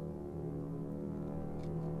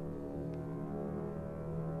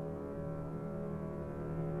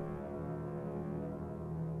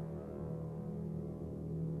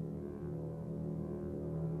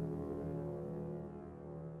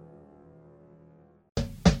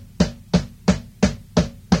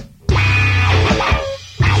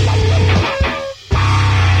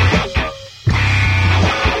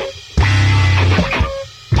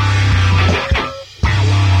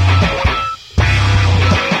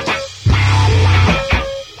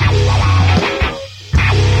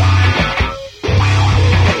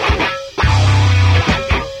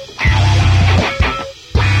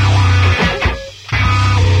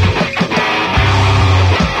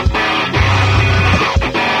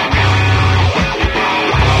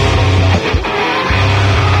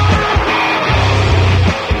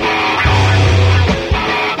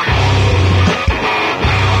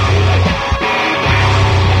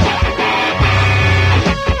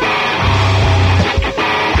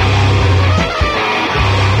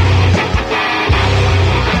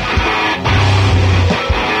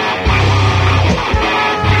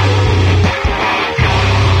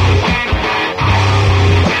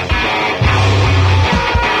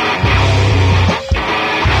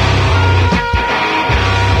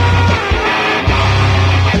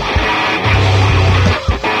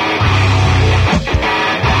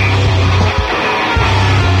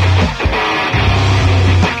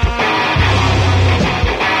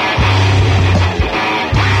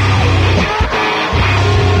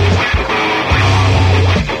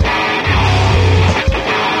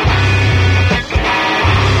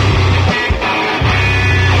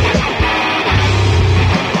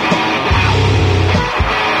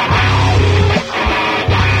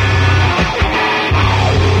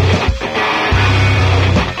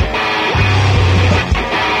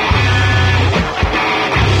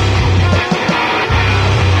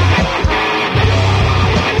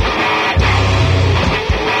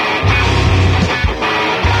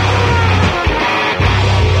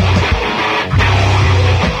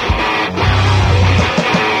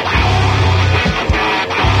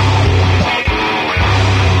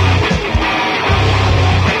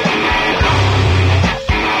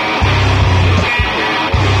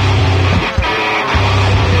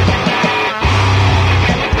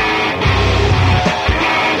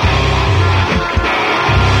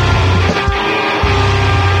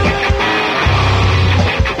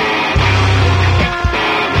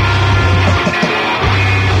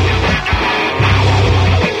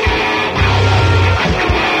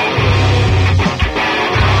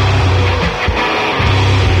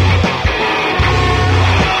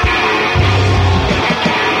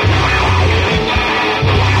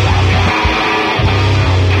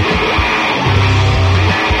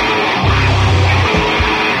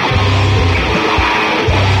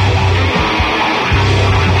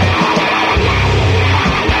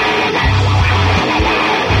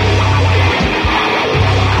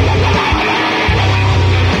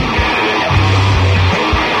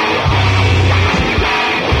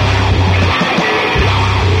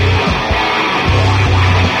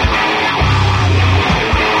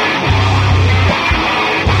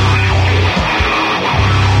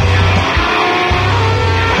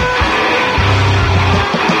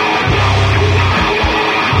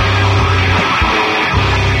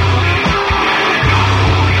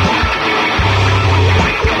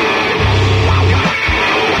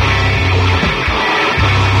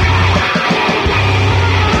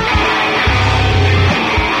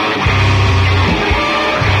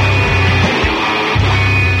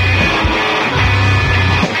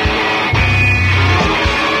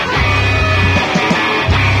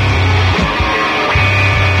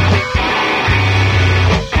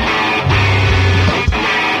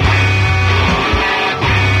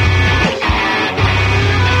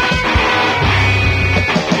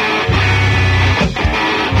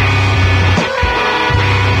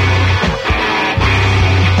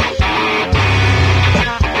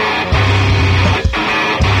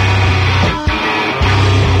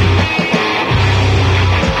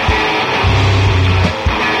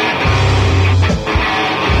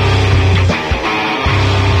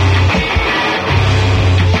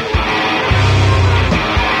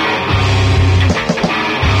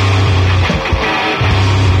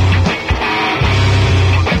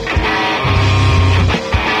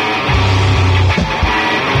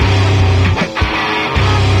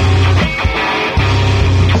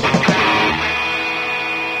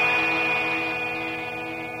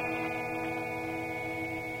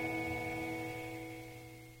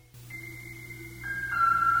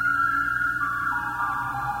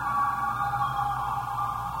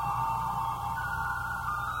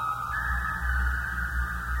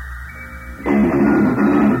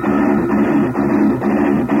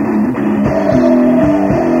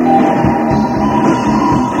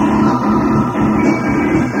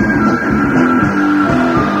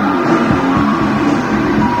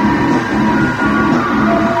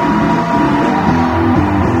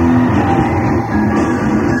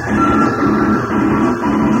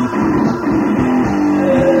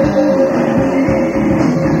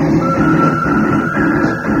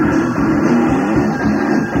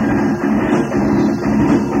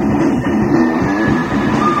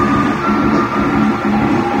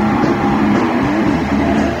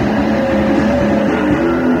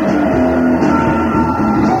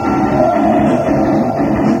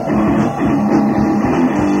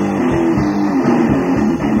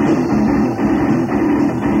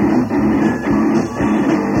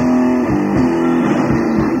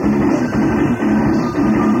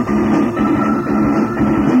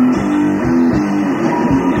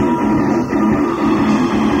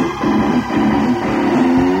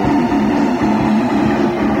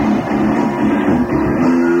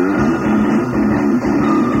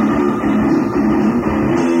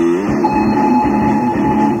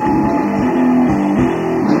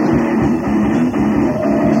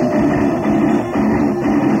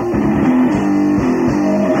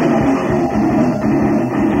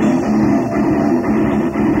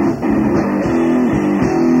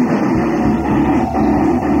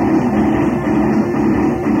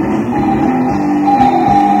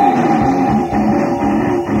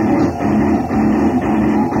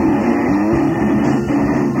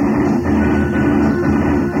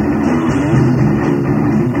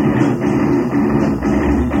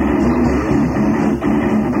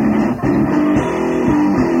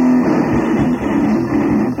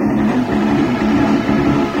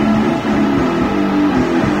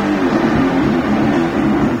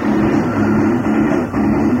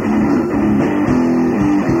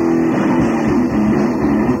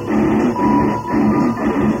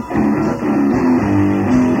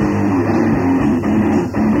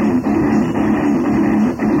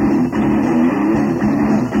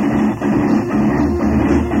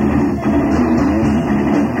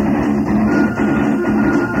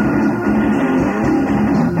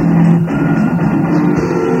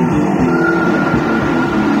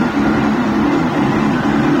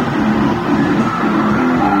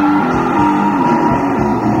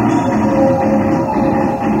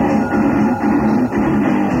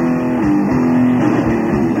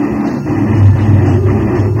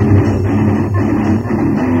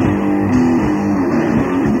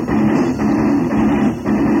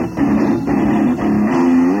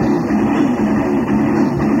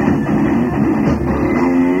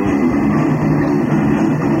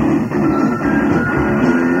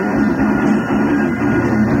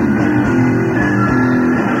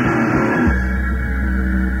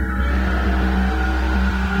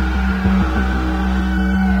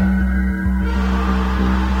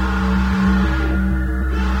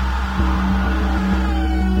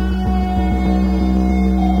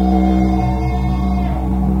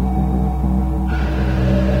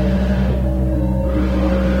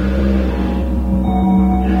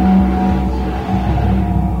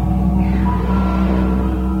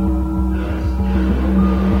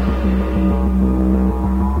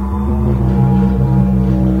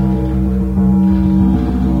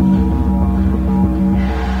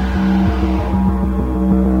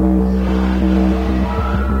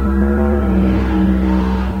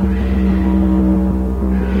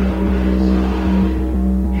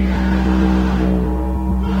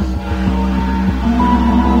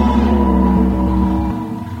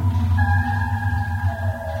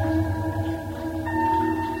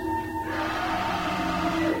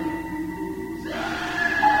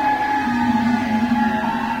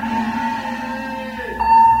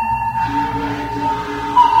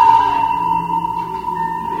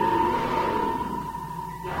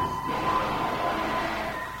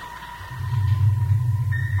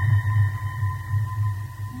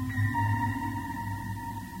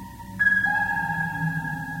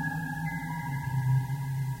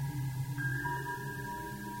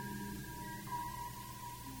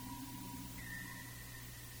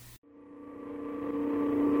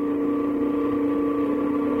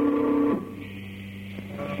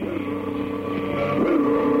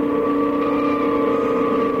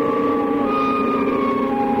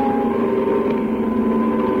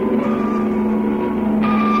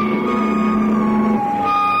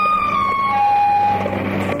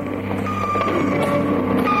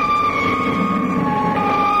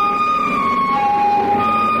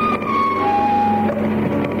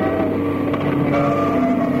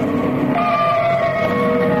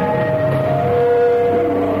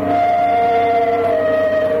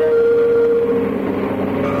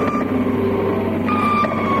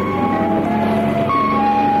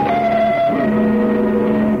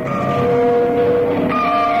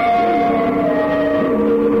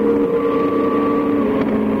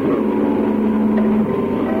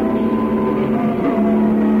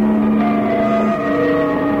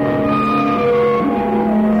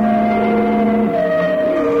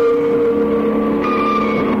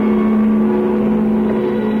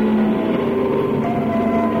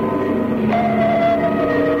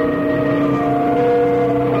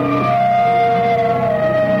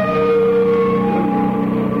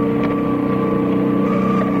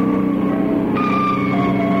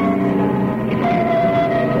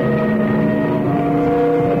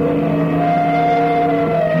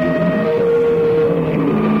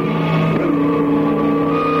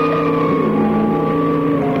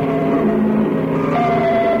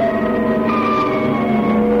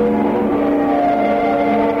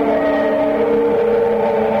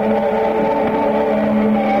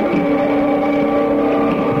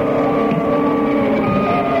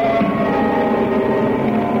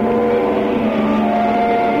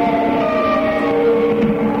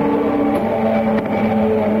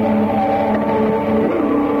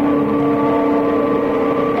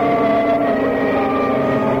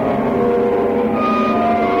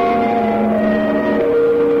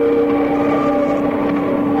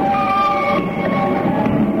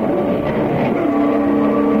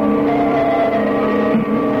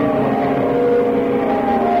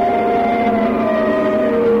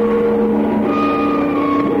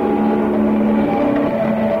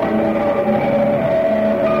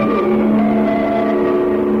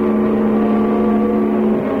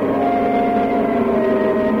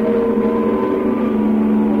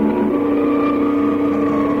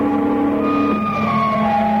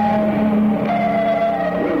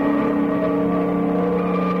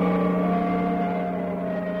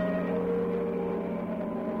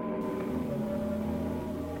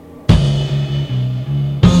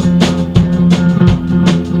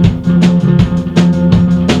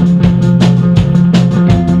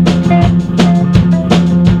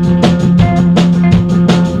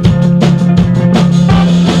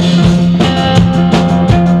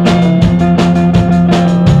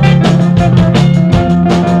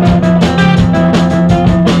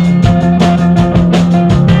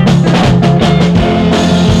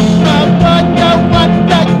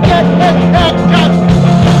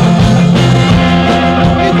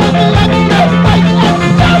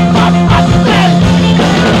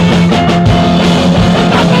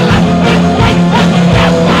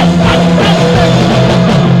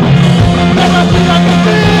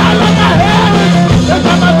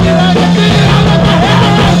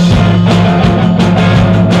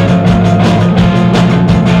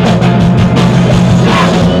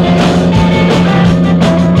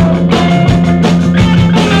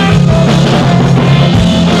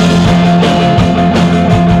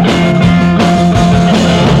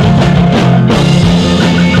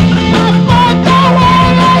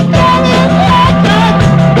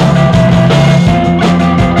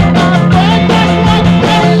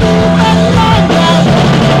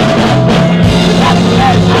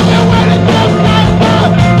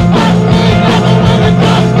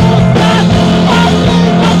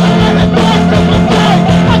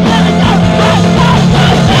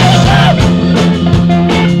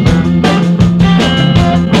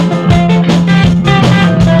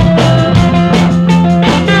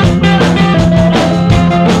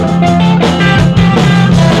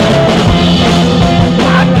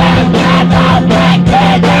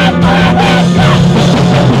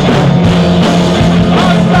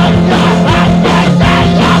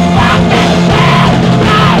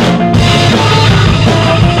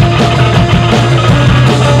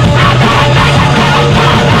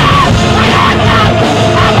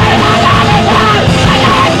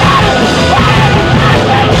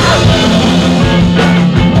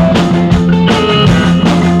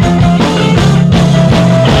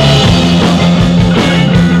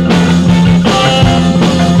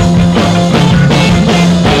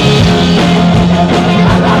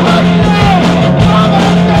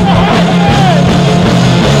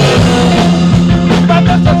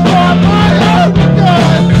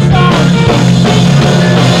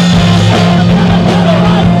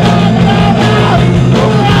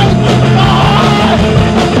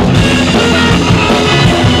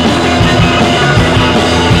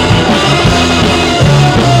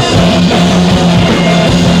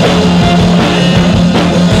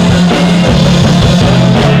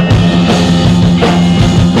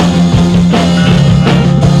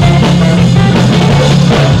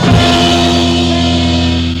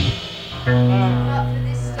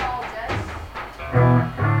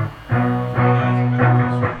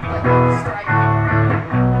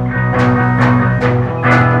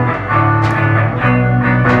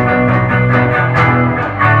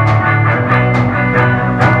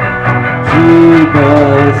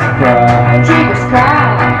 Jesus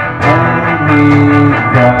cried. And he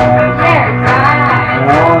cried. Larry cried. And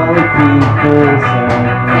all the people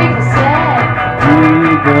said, People said,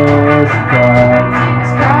 Jesus cried.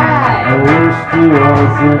 Jesus cried. I wish he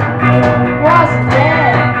wasn't dead. Wasn't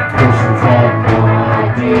dead. Christians have no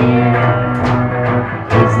idea.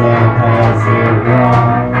 Islam has it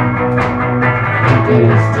wrong.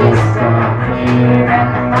 Hindus just unclear.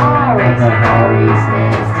 And the Hari's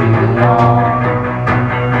name's too long.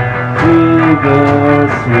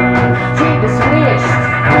 Jesus wished. Jesus wished.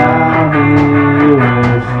 How he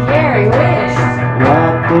wished. Gary wished.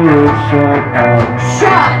 That they would shut up.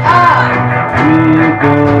 Shut up.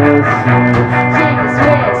 Jesus wished. Jesus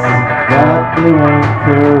wished. That they weren't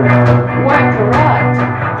corrupt. Weren't corrupt.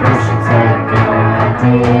 Christians have no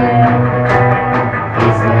idea.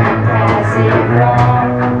 Islam has it wrong.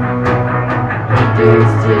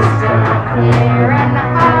 Hindus just unclear.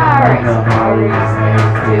 And the Hari's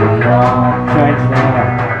name's too long. Change now.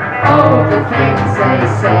 Oh, the things they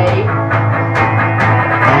say.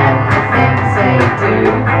 And the things they do.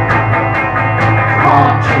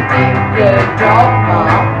 Contradict the dogma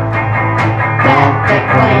that they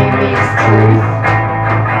claim is truth.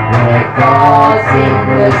 The gods in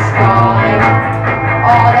the sky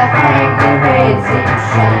ought to hang their heads in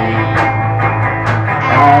shame.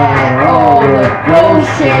 And all the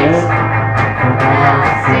bullshit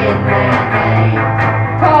pronounced in their name.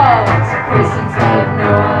 'Cause Christians have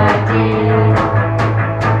no idea.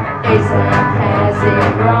 Islam has it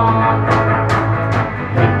wrong.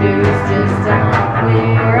 Hindus just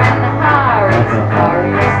unclear. And the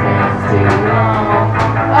Hari's name's too long.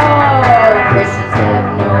 Oh, Christians have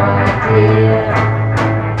no idea.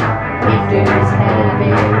 Hindus have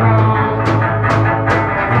it wrong.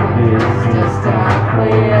 Hindus just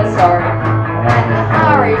unclear. Sorry. And the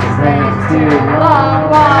Hari's name's too long.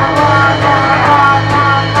 Long, long, long, long,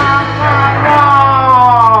 long, long, long, long.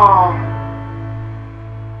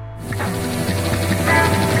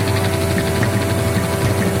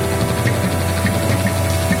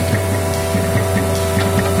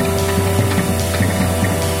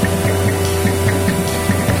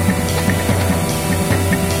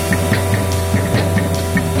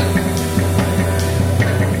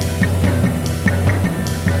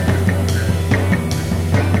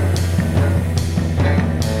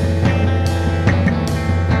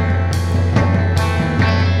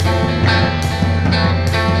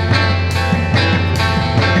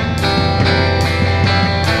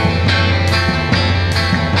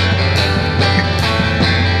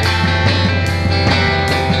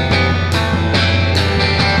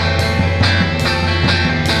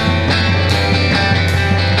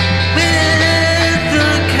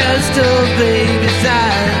 Baby's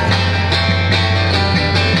eyes,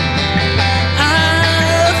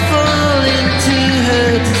 I fall into her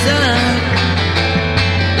design.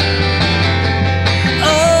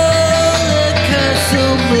 All the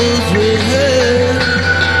castle moves with her.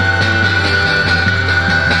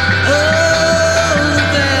 All the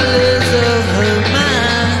valleys of her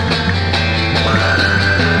mind.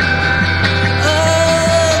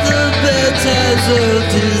 All the bedtimes of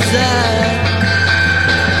desire.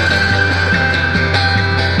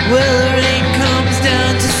 Well, the rain comes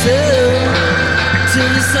down to soon, till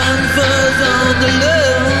the sun falls on the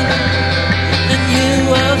loom, and you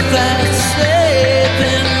are fast asleep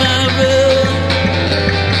in my room.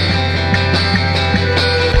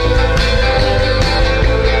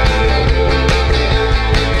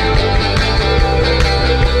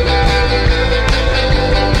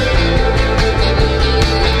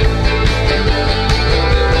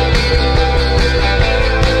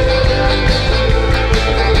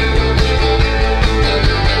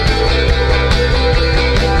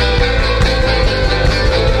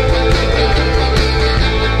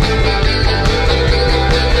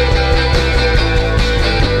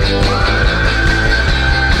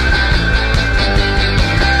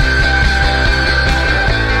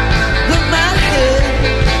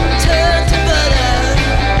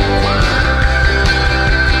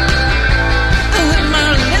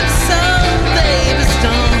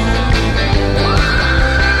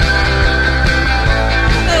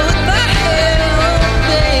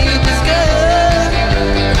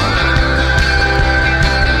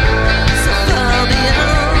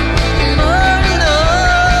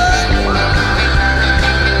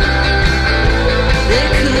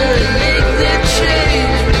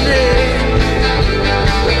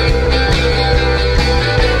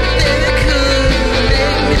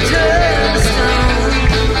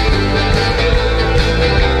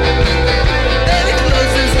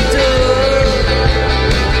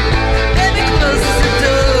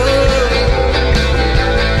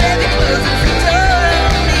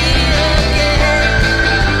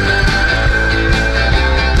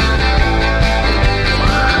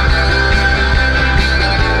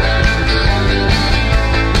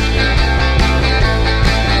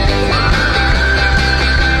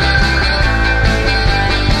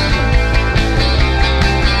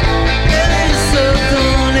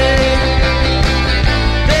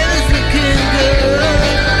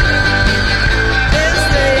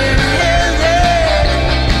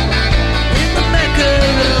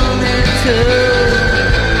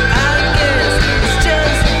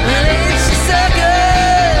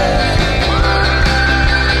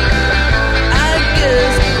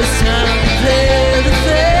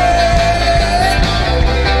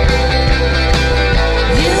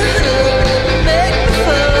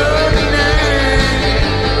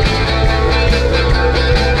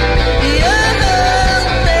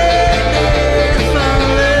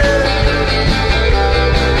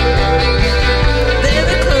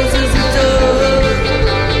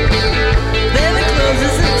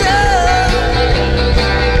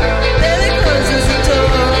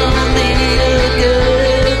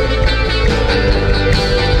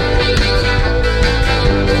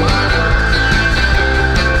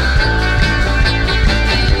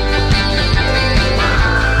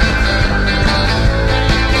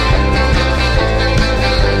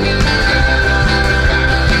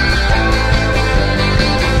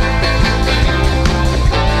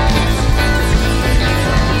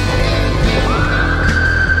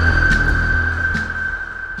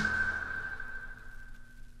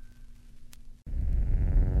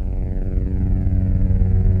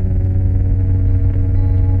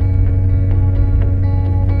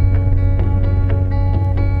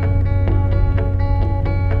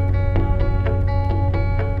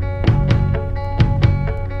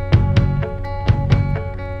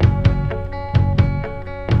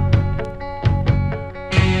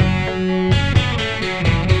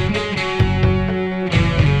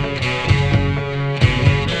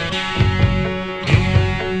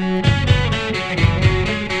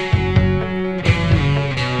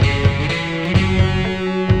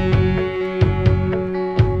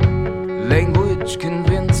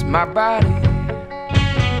 body.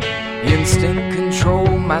 Instinct control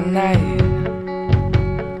my night.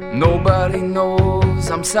 Nobody knows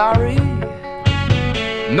I'm sorry.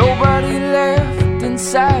 Nobody left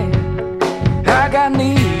inside. I got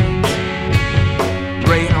needs.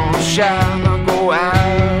 Rain or shine, I go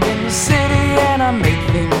out in the city and I make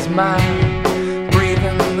things mine.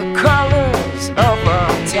 Breathing the colors of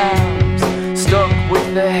our times. Stuck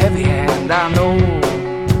with the heavy hand, I know.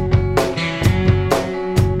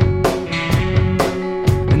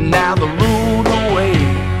 And now the rude away.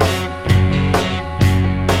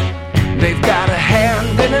 They've got a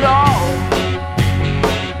hand in it all.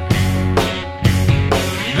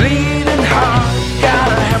 Bleeding heart, got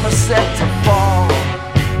a hammer set to fall.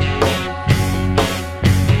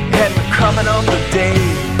 And the coming of the day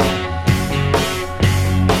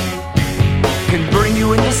can bring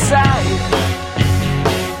you into sight.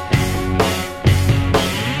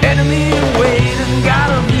 Enemy waiting, got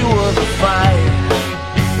a view of the fight.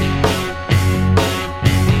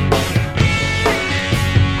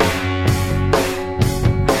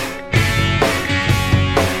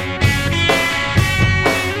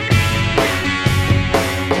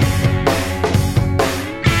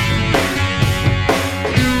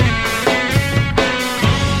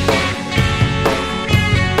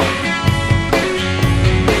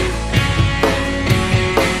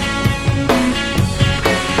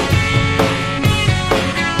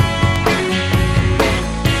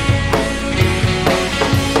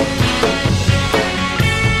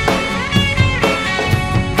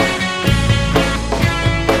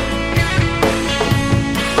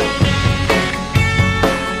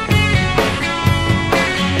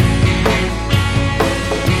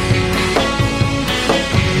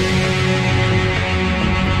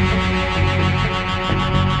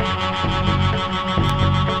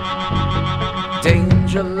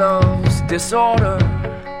 Danger loves disorder.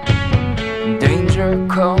 Danger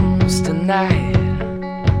comes tonight.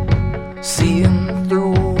 Seeing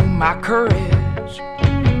through my courage,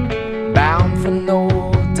 bound for no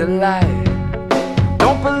delight.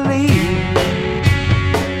 Don't believe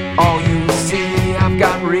all you see. I've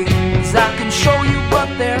got rings I can show you, but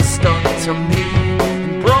they're stuck to me.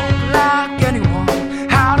 Broke like anyone,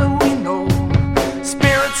 how do we know?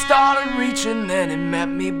 Spirit started reaching, then it met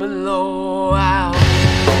me below. Out.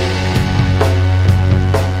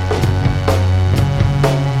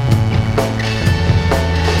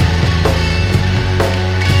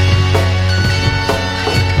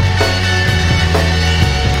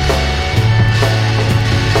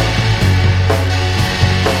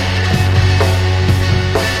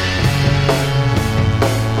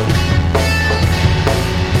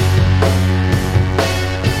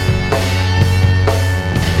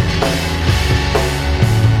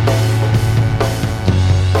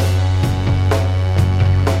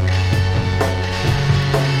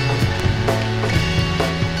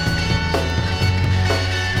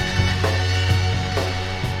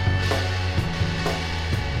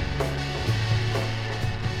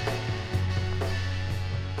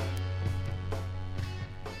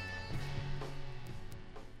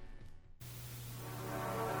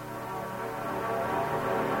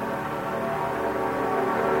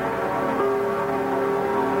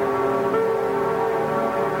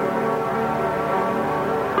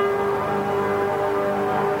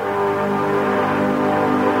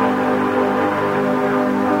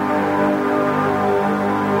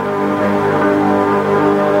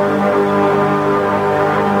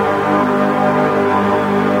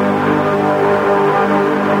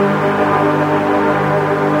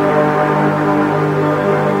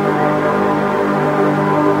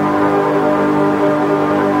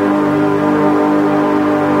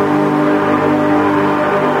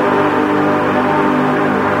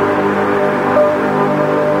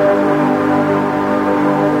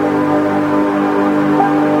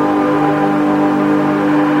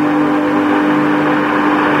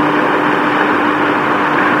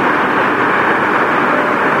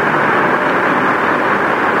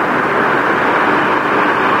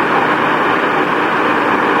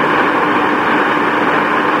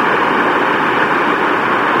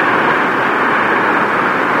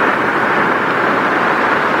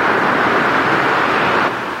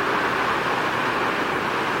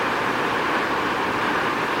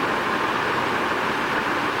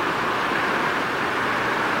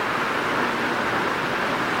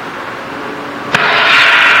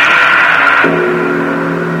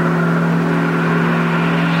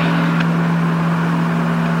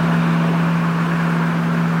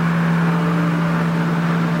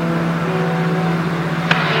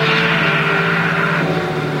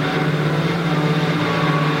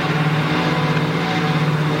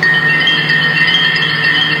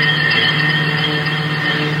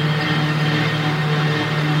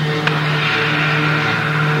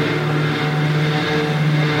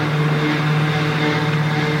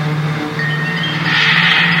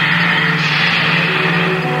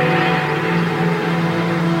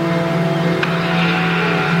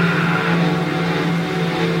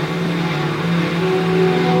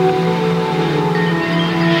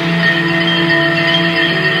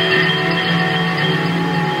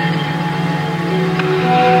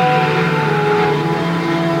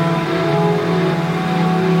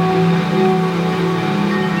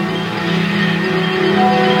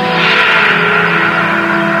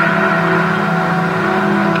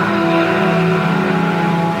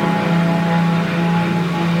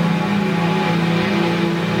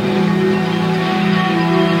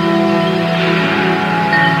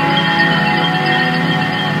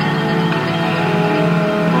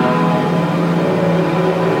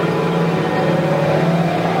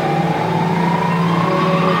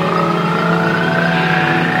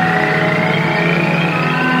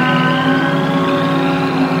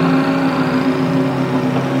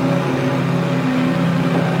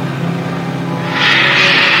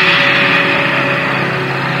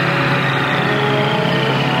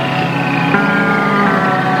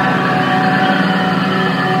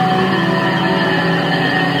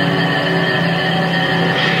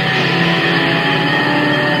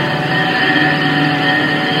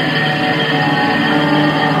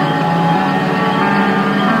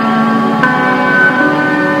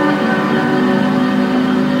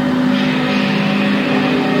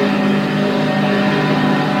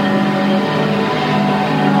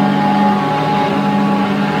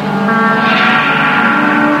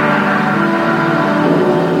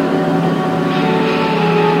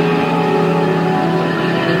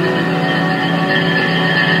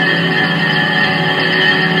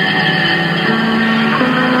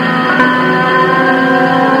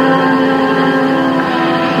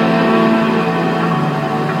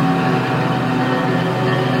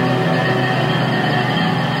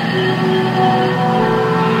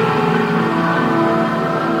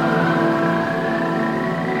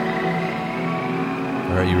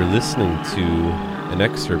 listening to an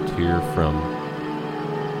excerpt here from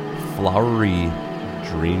Flowery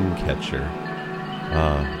Dreamcatcher.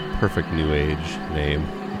 Perfect new age name.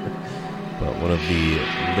 But one of the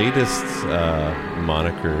latest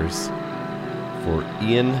monikers for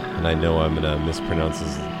Ian, and I know I'm going to mispronounce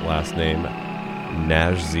his last name,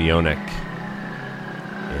 Najzionek.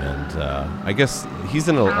 And I guess he's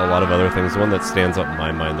in a lot of other things. The one that stands out in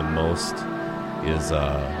my mind the most is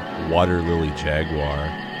Water Lily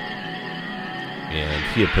Jaguar. And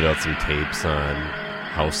he had put out some tapes on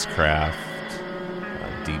Housecraft,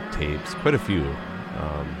 deep tapes, quite a few.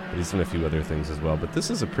 But he's done a few other things as well. But this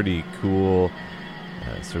is a pretty cool,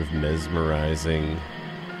 sort of mesmerizing,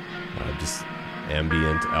 just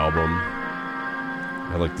ambient album.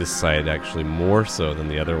 I like this side actually more so than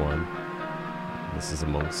the other one. This is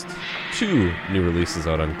amongst two new releases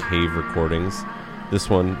out on Cave Recordings. This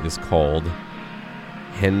one is called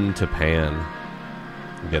Hen to Pan.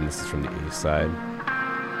 Again, this is from the A side.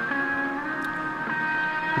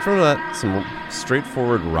 In front of that, some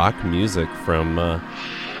straightforward rock music from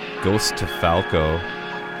Ghost to Falco,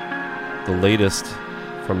 the latest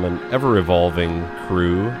from an ever-evolving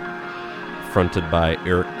crew fronted by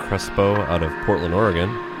Eric Crespo out of Portland,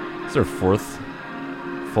 Oregon. It's their fourth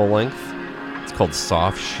full-length. It's called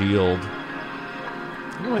Soft Shield.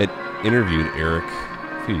 I know I interviewed Eric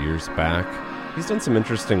a few years back. He's done some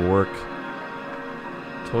interesting work,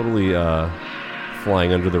 totally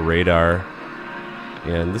flying under the radar.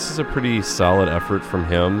 And this is a pretty solid effort from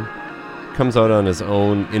him. Comes out on his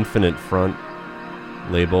own Infinite Front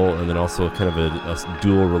label, and then also kind of a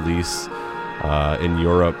dual release in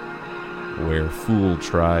Europe where Fool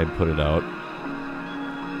Tribe put it out.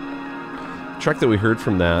 The track that we heard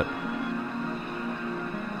from that,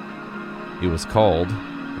 it was called, I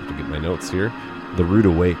have to get my notes here, The Rude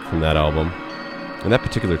Awake from that album. And that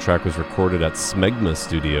particular track was recorded at Smegma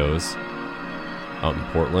Studios out in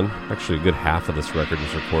Portland. Actually, a good half of this record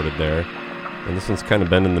was recorded there. And this one's kind of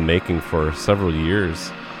been in the making for several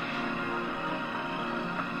years.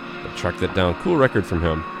 But track that down. Cool record from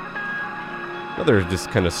him. Another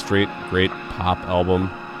just kind of straight, great pop album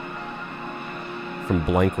from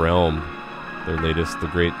Blank Realm. Their latest, the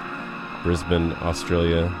great Brisbane,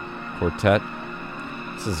 Australia quartet.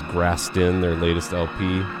 This is Grassed In, their latest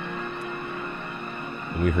LP.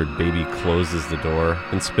 And we heard Baby Closes the Door.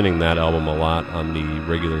 Been spinning that album a lot on the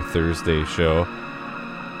regular Thursday show.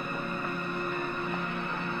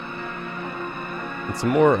 And some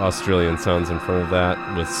more Australian sounds in front of that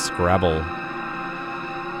with Scrabble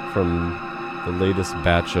from the latest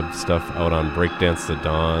batch of stuff out on Breakdance the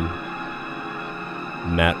Dawn.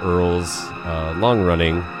 Matt Earl's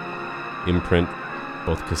long-running imprint,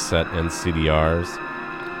 both cassette and CDRs.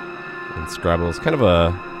 And Scrabble is kind of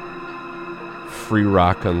a free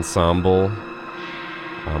rock ensemble.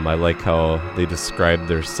 I like how they describe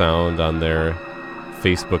their sound on their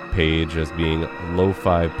Facebook page as being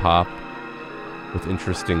lo-fi pop with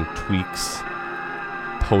interesting tweaks.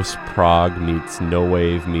 Post-prog meets no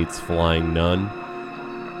wave meets Flying Nun.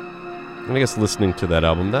 And I guess listening to that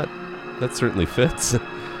album, that certainly fits.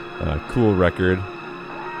 Cool record.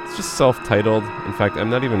 It's just self-titled. In fact, I'm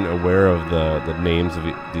not even aware of the names of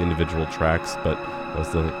the individual tracks, but that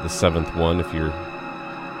was the seventh one, if you're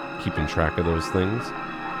keeping track of those things.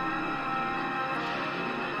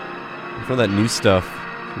 And from that new stuff,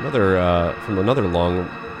 from another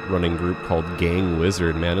long-running group called Gang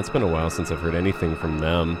Wizard. Man, it's been a while since I've heard anything from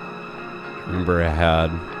them. I remember I had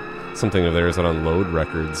something of theirs out on Load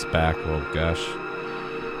Records back,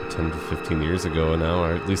 10 to 15 years ago now,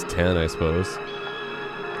 or at least 10, I suppose.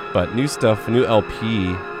 But new stuff, new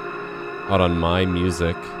LP out on My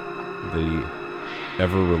Music, the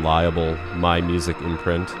ever-reliable My Music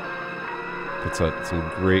imprint. Puts out some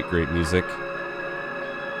great, great music.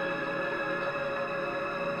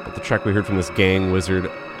 But the track we heard from this Gang Wizard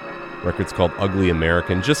record's called Ugly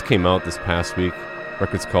American. Just came out this past week.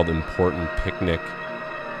 Record's called Important Picnic.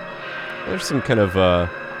 There's some kind of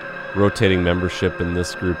rotating membership in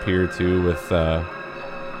this group here, too, with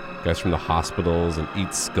guys from the Hospitals and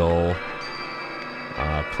Eat Skull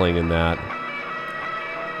playing in that.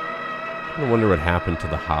 I wonder what happened to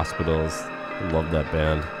the Hospitals. I love that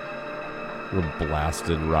band. Real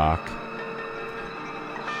blasted rock.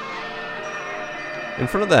 In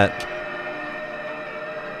front of that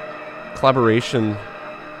collaboration,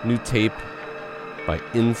 new tape by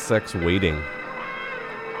Insects Waiting,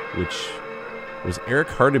 which was Eric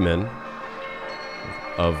Hardiman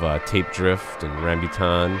of Tape Drift and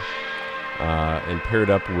Rambutan, and paired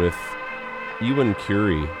up with Ewan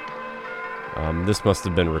Curie. This must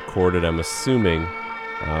have been recorded, I'm assuming,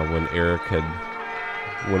 when Eric had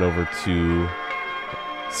went over to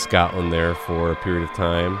Scotland there for a period of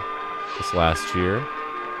time this last year.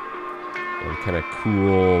 And kind of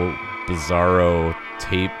cool, bizarro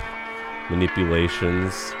tape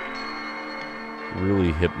manipulations.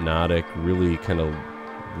 Really hypnotic, really kind of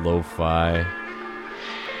lo-fi.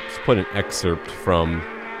 Just put an excerpt from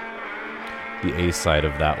the A-side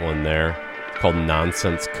of that one there, called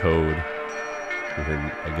Nonsense Code. You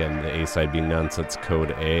heard, again, the A-side being Nonsense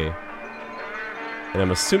Code A. And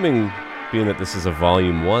I'm assuming, being that this is a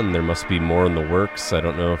volume 1, there must be more in the works. I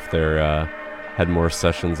don't know if they're had more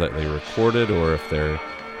sessions that they recorded, or if they're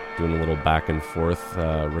doing a little back and forth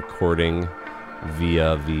recording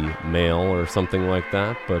via the mail or something like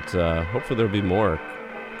that. But hopefully there'll be more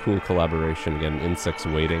cool collaboration. Again, Insects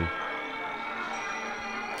Waiting.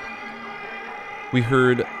 We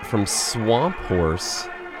heard from Swamp Horse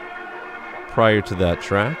prior to that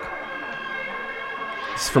track.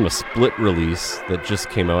 This is from a split release that just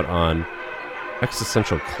came out on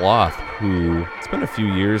Existential Cloth, who, it's been a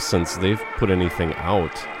few years since they've put anything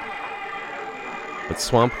out. But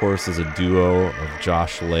Swamp Horse is a duo of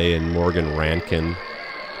Josh Lay and Morgan Rankin.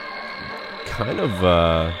 Kind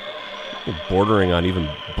of bordering on even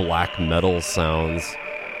black metal sounds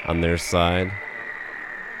on their side.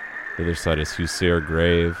 The other side is Hussar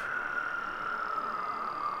Grave.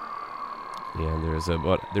 And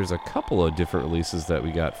there's a couple of different releases that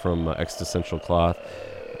we got from Existential Cloth,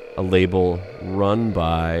 a label run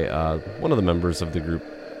by one of the members of the group,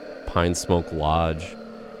 Pine Smoke Lodge.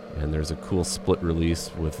 And there's a cool split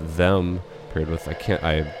release with them paired with, I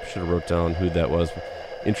should have wrote down who that was.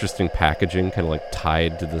 Interesting packaging, kind of like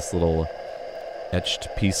tied to this little etched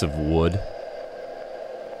piece of wood.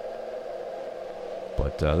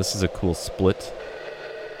 But this is a cool split.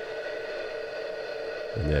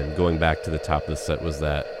 And then going back to the top of the set was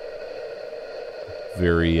that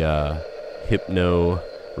very hypno,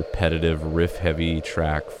 repetitive, riff-heavy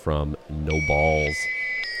track from No Balls,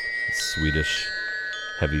 a Swedish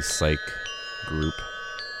heavy psych group.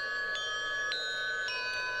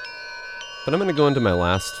 But I'm going to go into my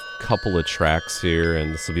last couple of tracks here,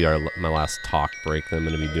 and this will be my last talk break that I'm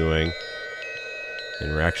going to be doing.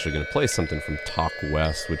 And we're actually going to play something from Talk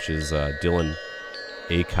West, which is Dylan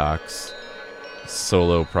Aycock's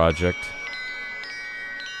solo project.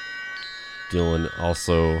 Dylan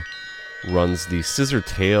also runs the Scissor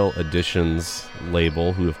Tail Editions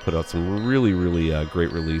label, who have put out some really, really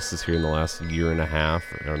great releases here in the last year and a half,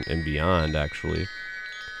 and beyond, actually.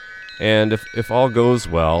 And if all goes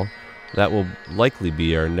well, that will likely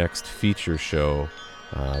be our next feature show.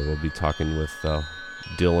 We'll be talking with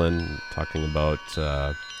Dylan, talking about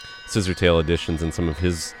Scissor Tail Editions and some of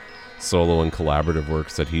his solo and collaborative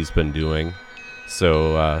works that he's been doing.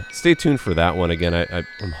 So stay tuned for that one. Again,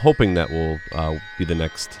 I'm hoping that will be the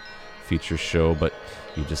next feature show, but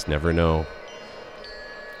you just never know.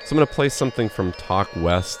 So I'm going to play something from Talk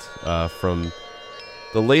West, from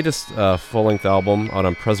the latest full-length album out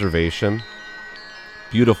on Preservation.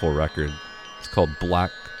 Beautiful record. It's called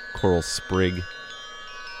Black Coral Sprig.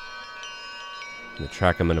 And the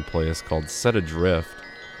track I'm going to play is called Set Adrift.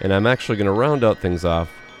 And I'm actually going to round out things off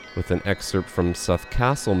with an excerpt from Seth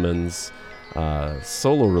Castleman's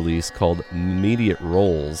solo release called Immediate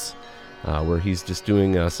Rolls, where he's just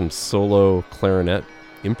doing some solo clarinet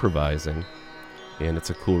improvising. And it's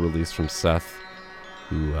a cool release from Seth,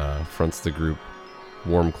 who fronts the group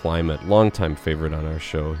Warm Climate, longtime favorite on our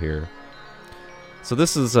show here. So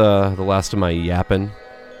this is the last of my yapping.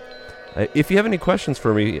 If you have any questions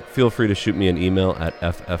for me, feel free to shoot me an email at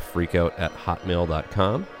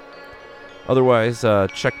fffreakout@hotmail.com. Otherwise,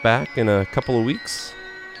 check back in a couple of weeks.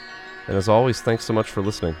 And as always, thanks so much for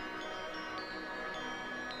listening.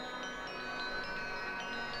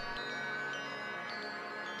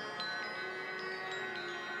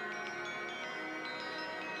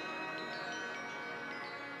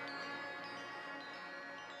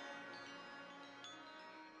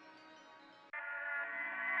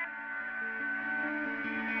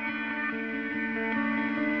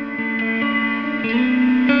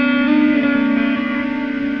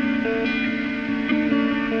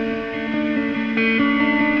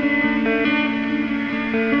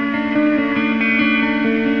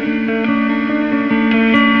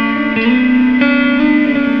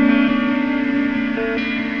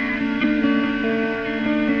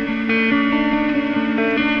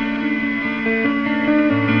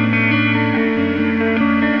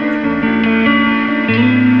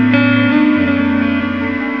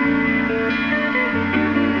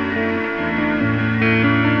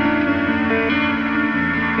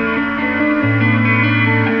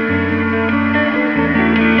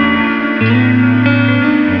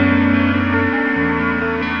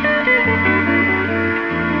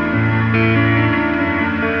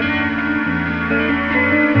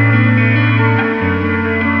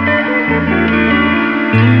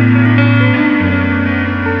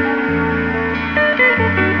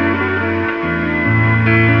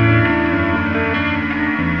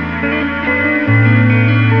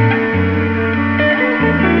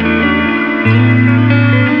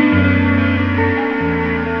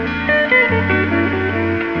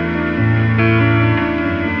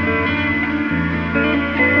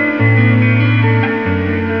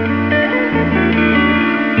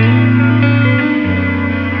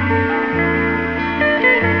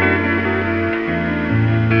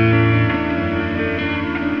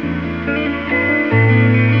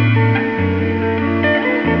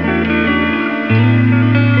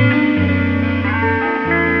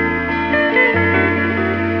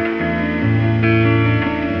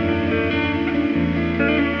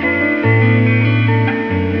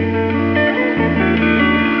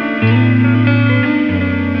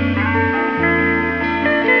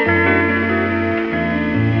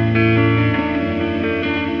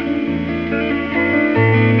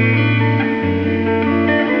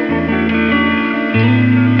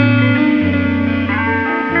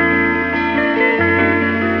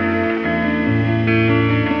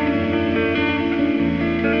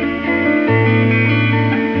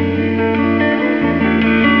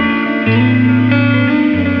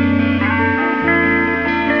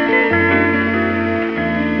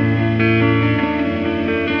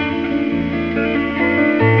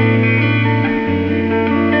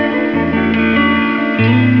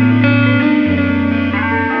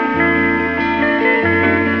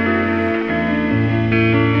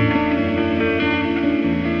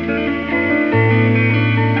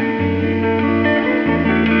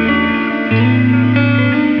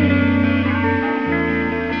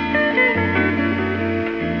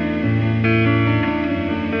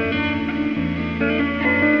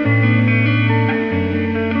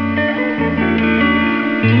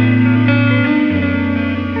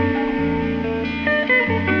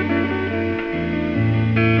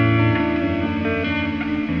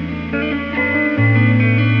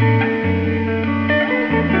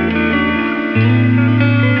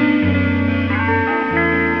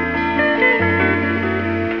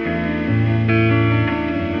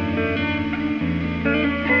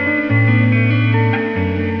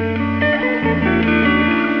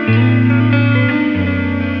 Thank you.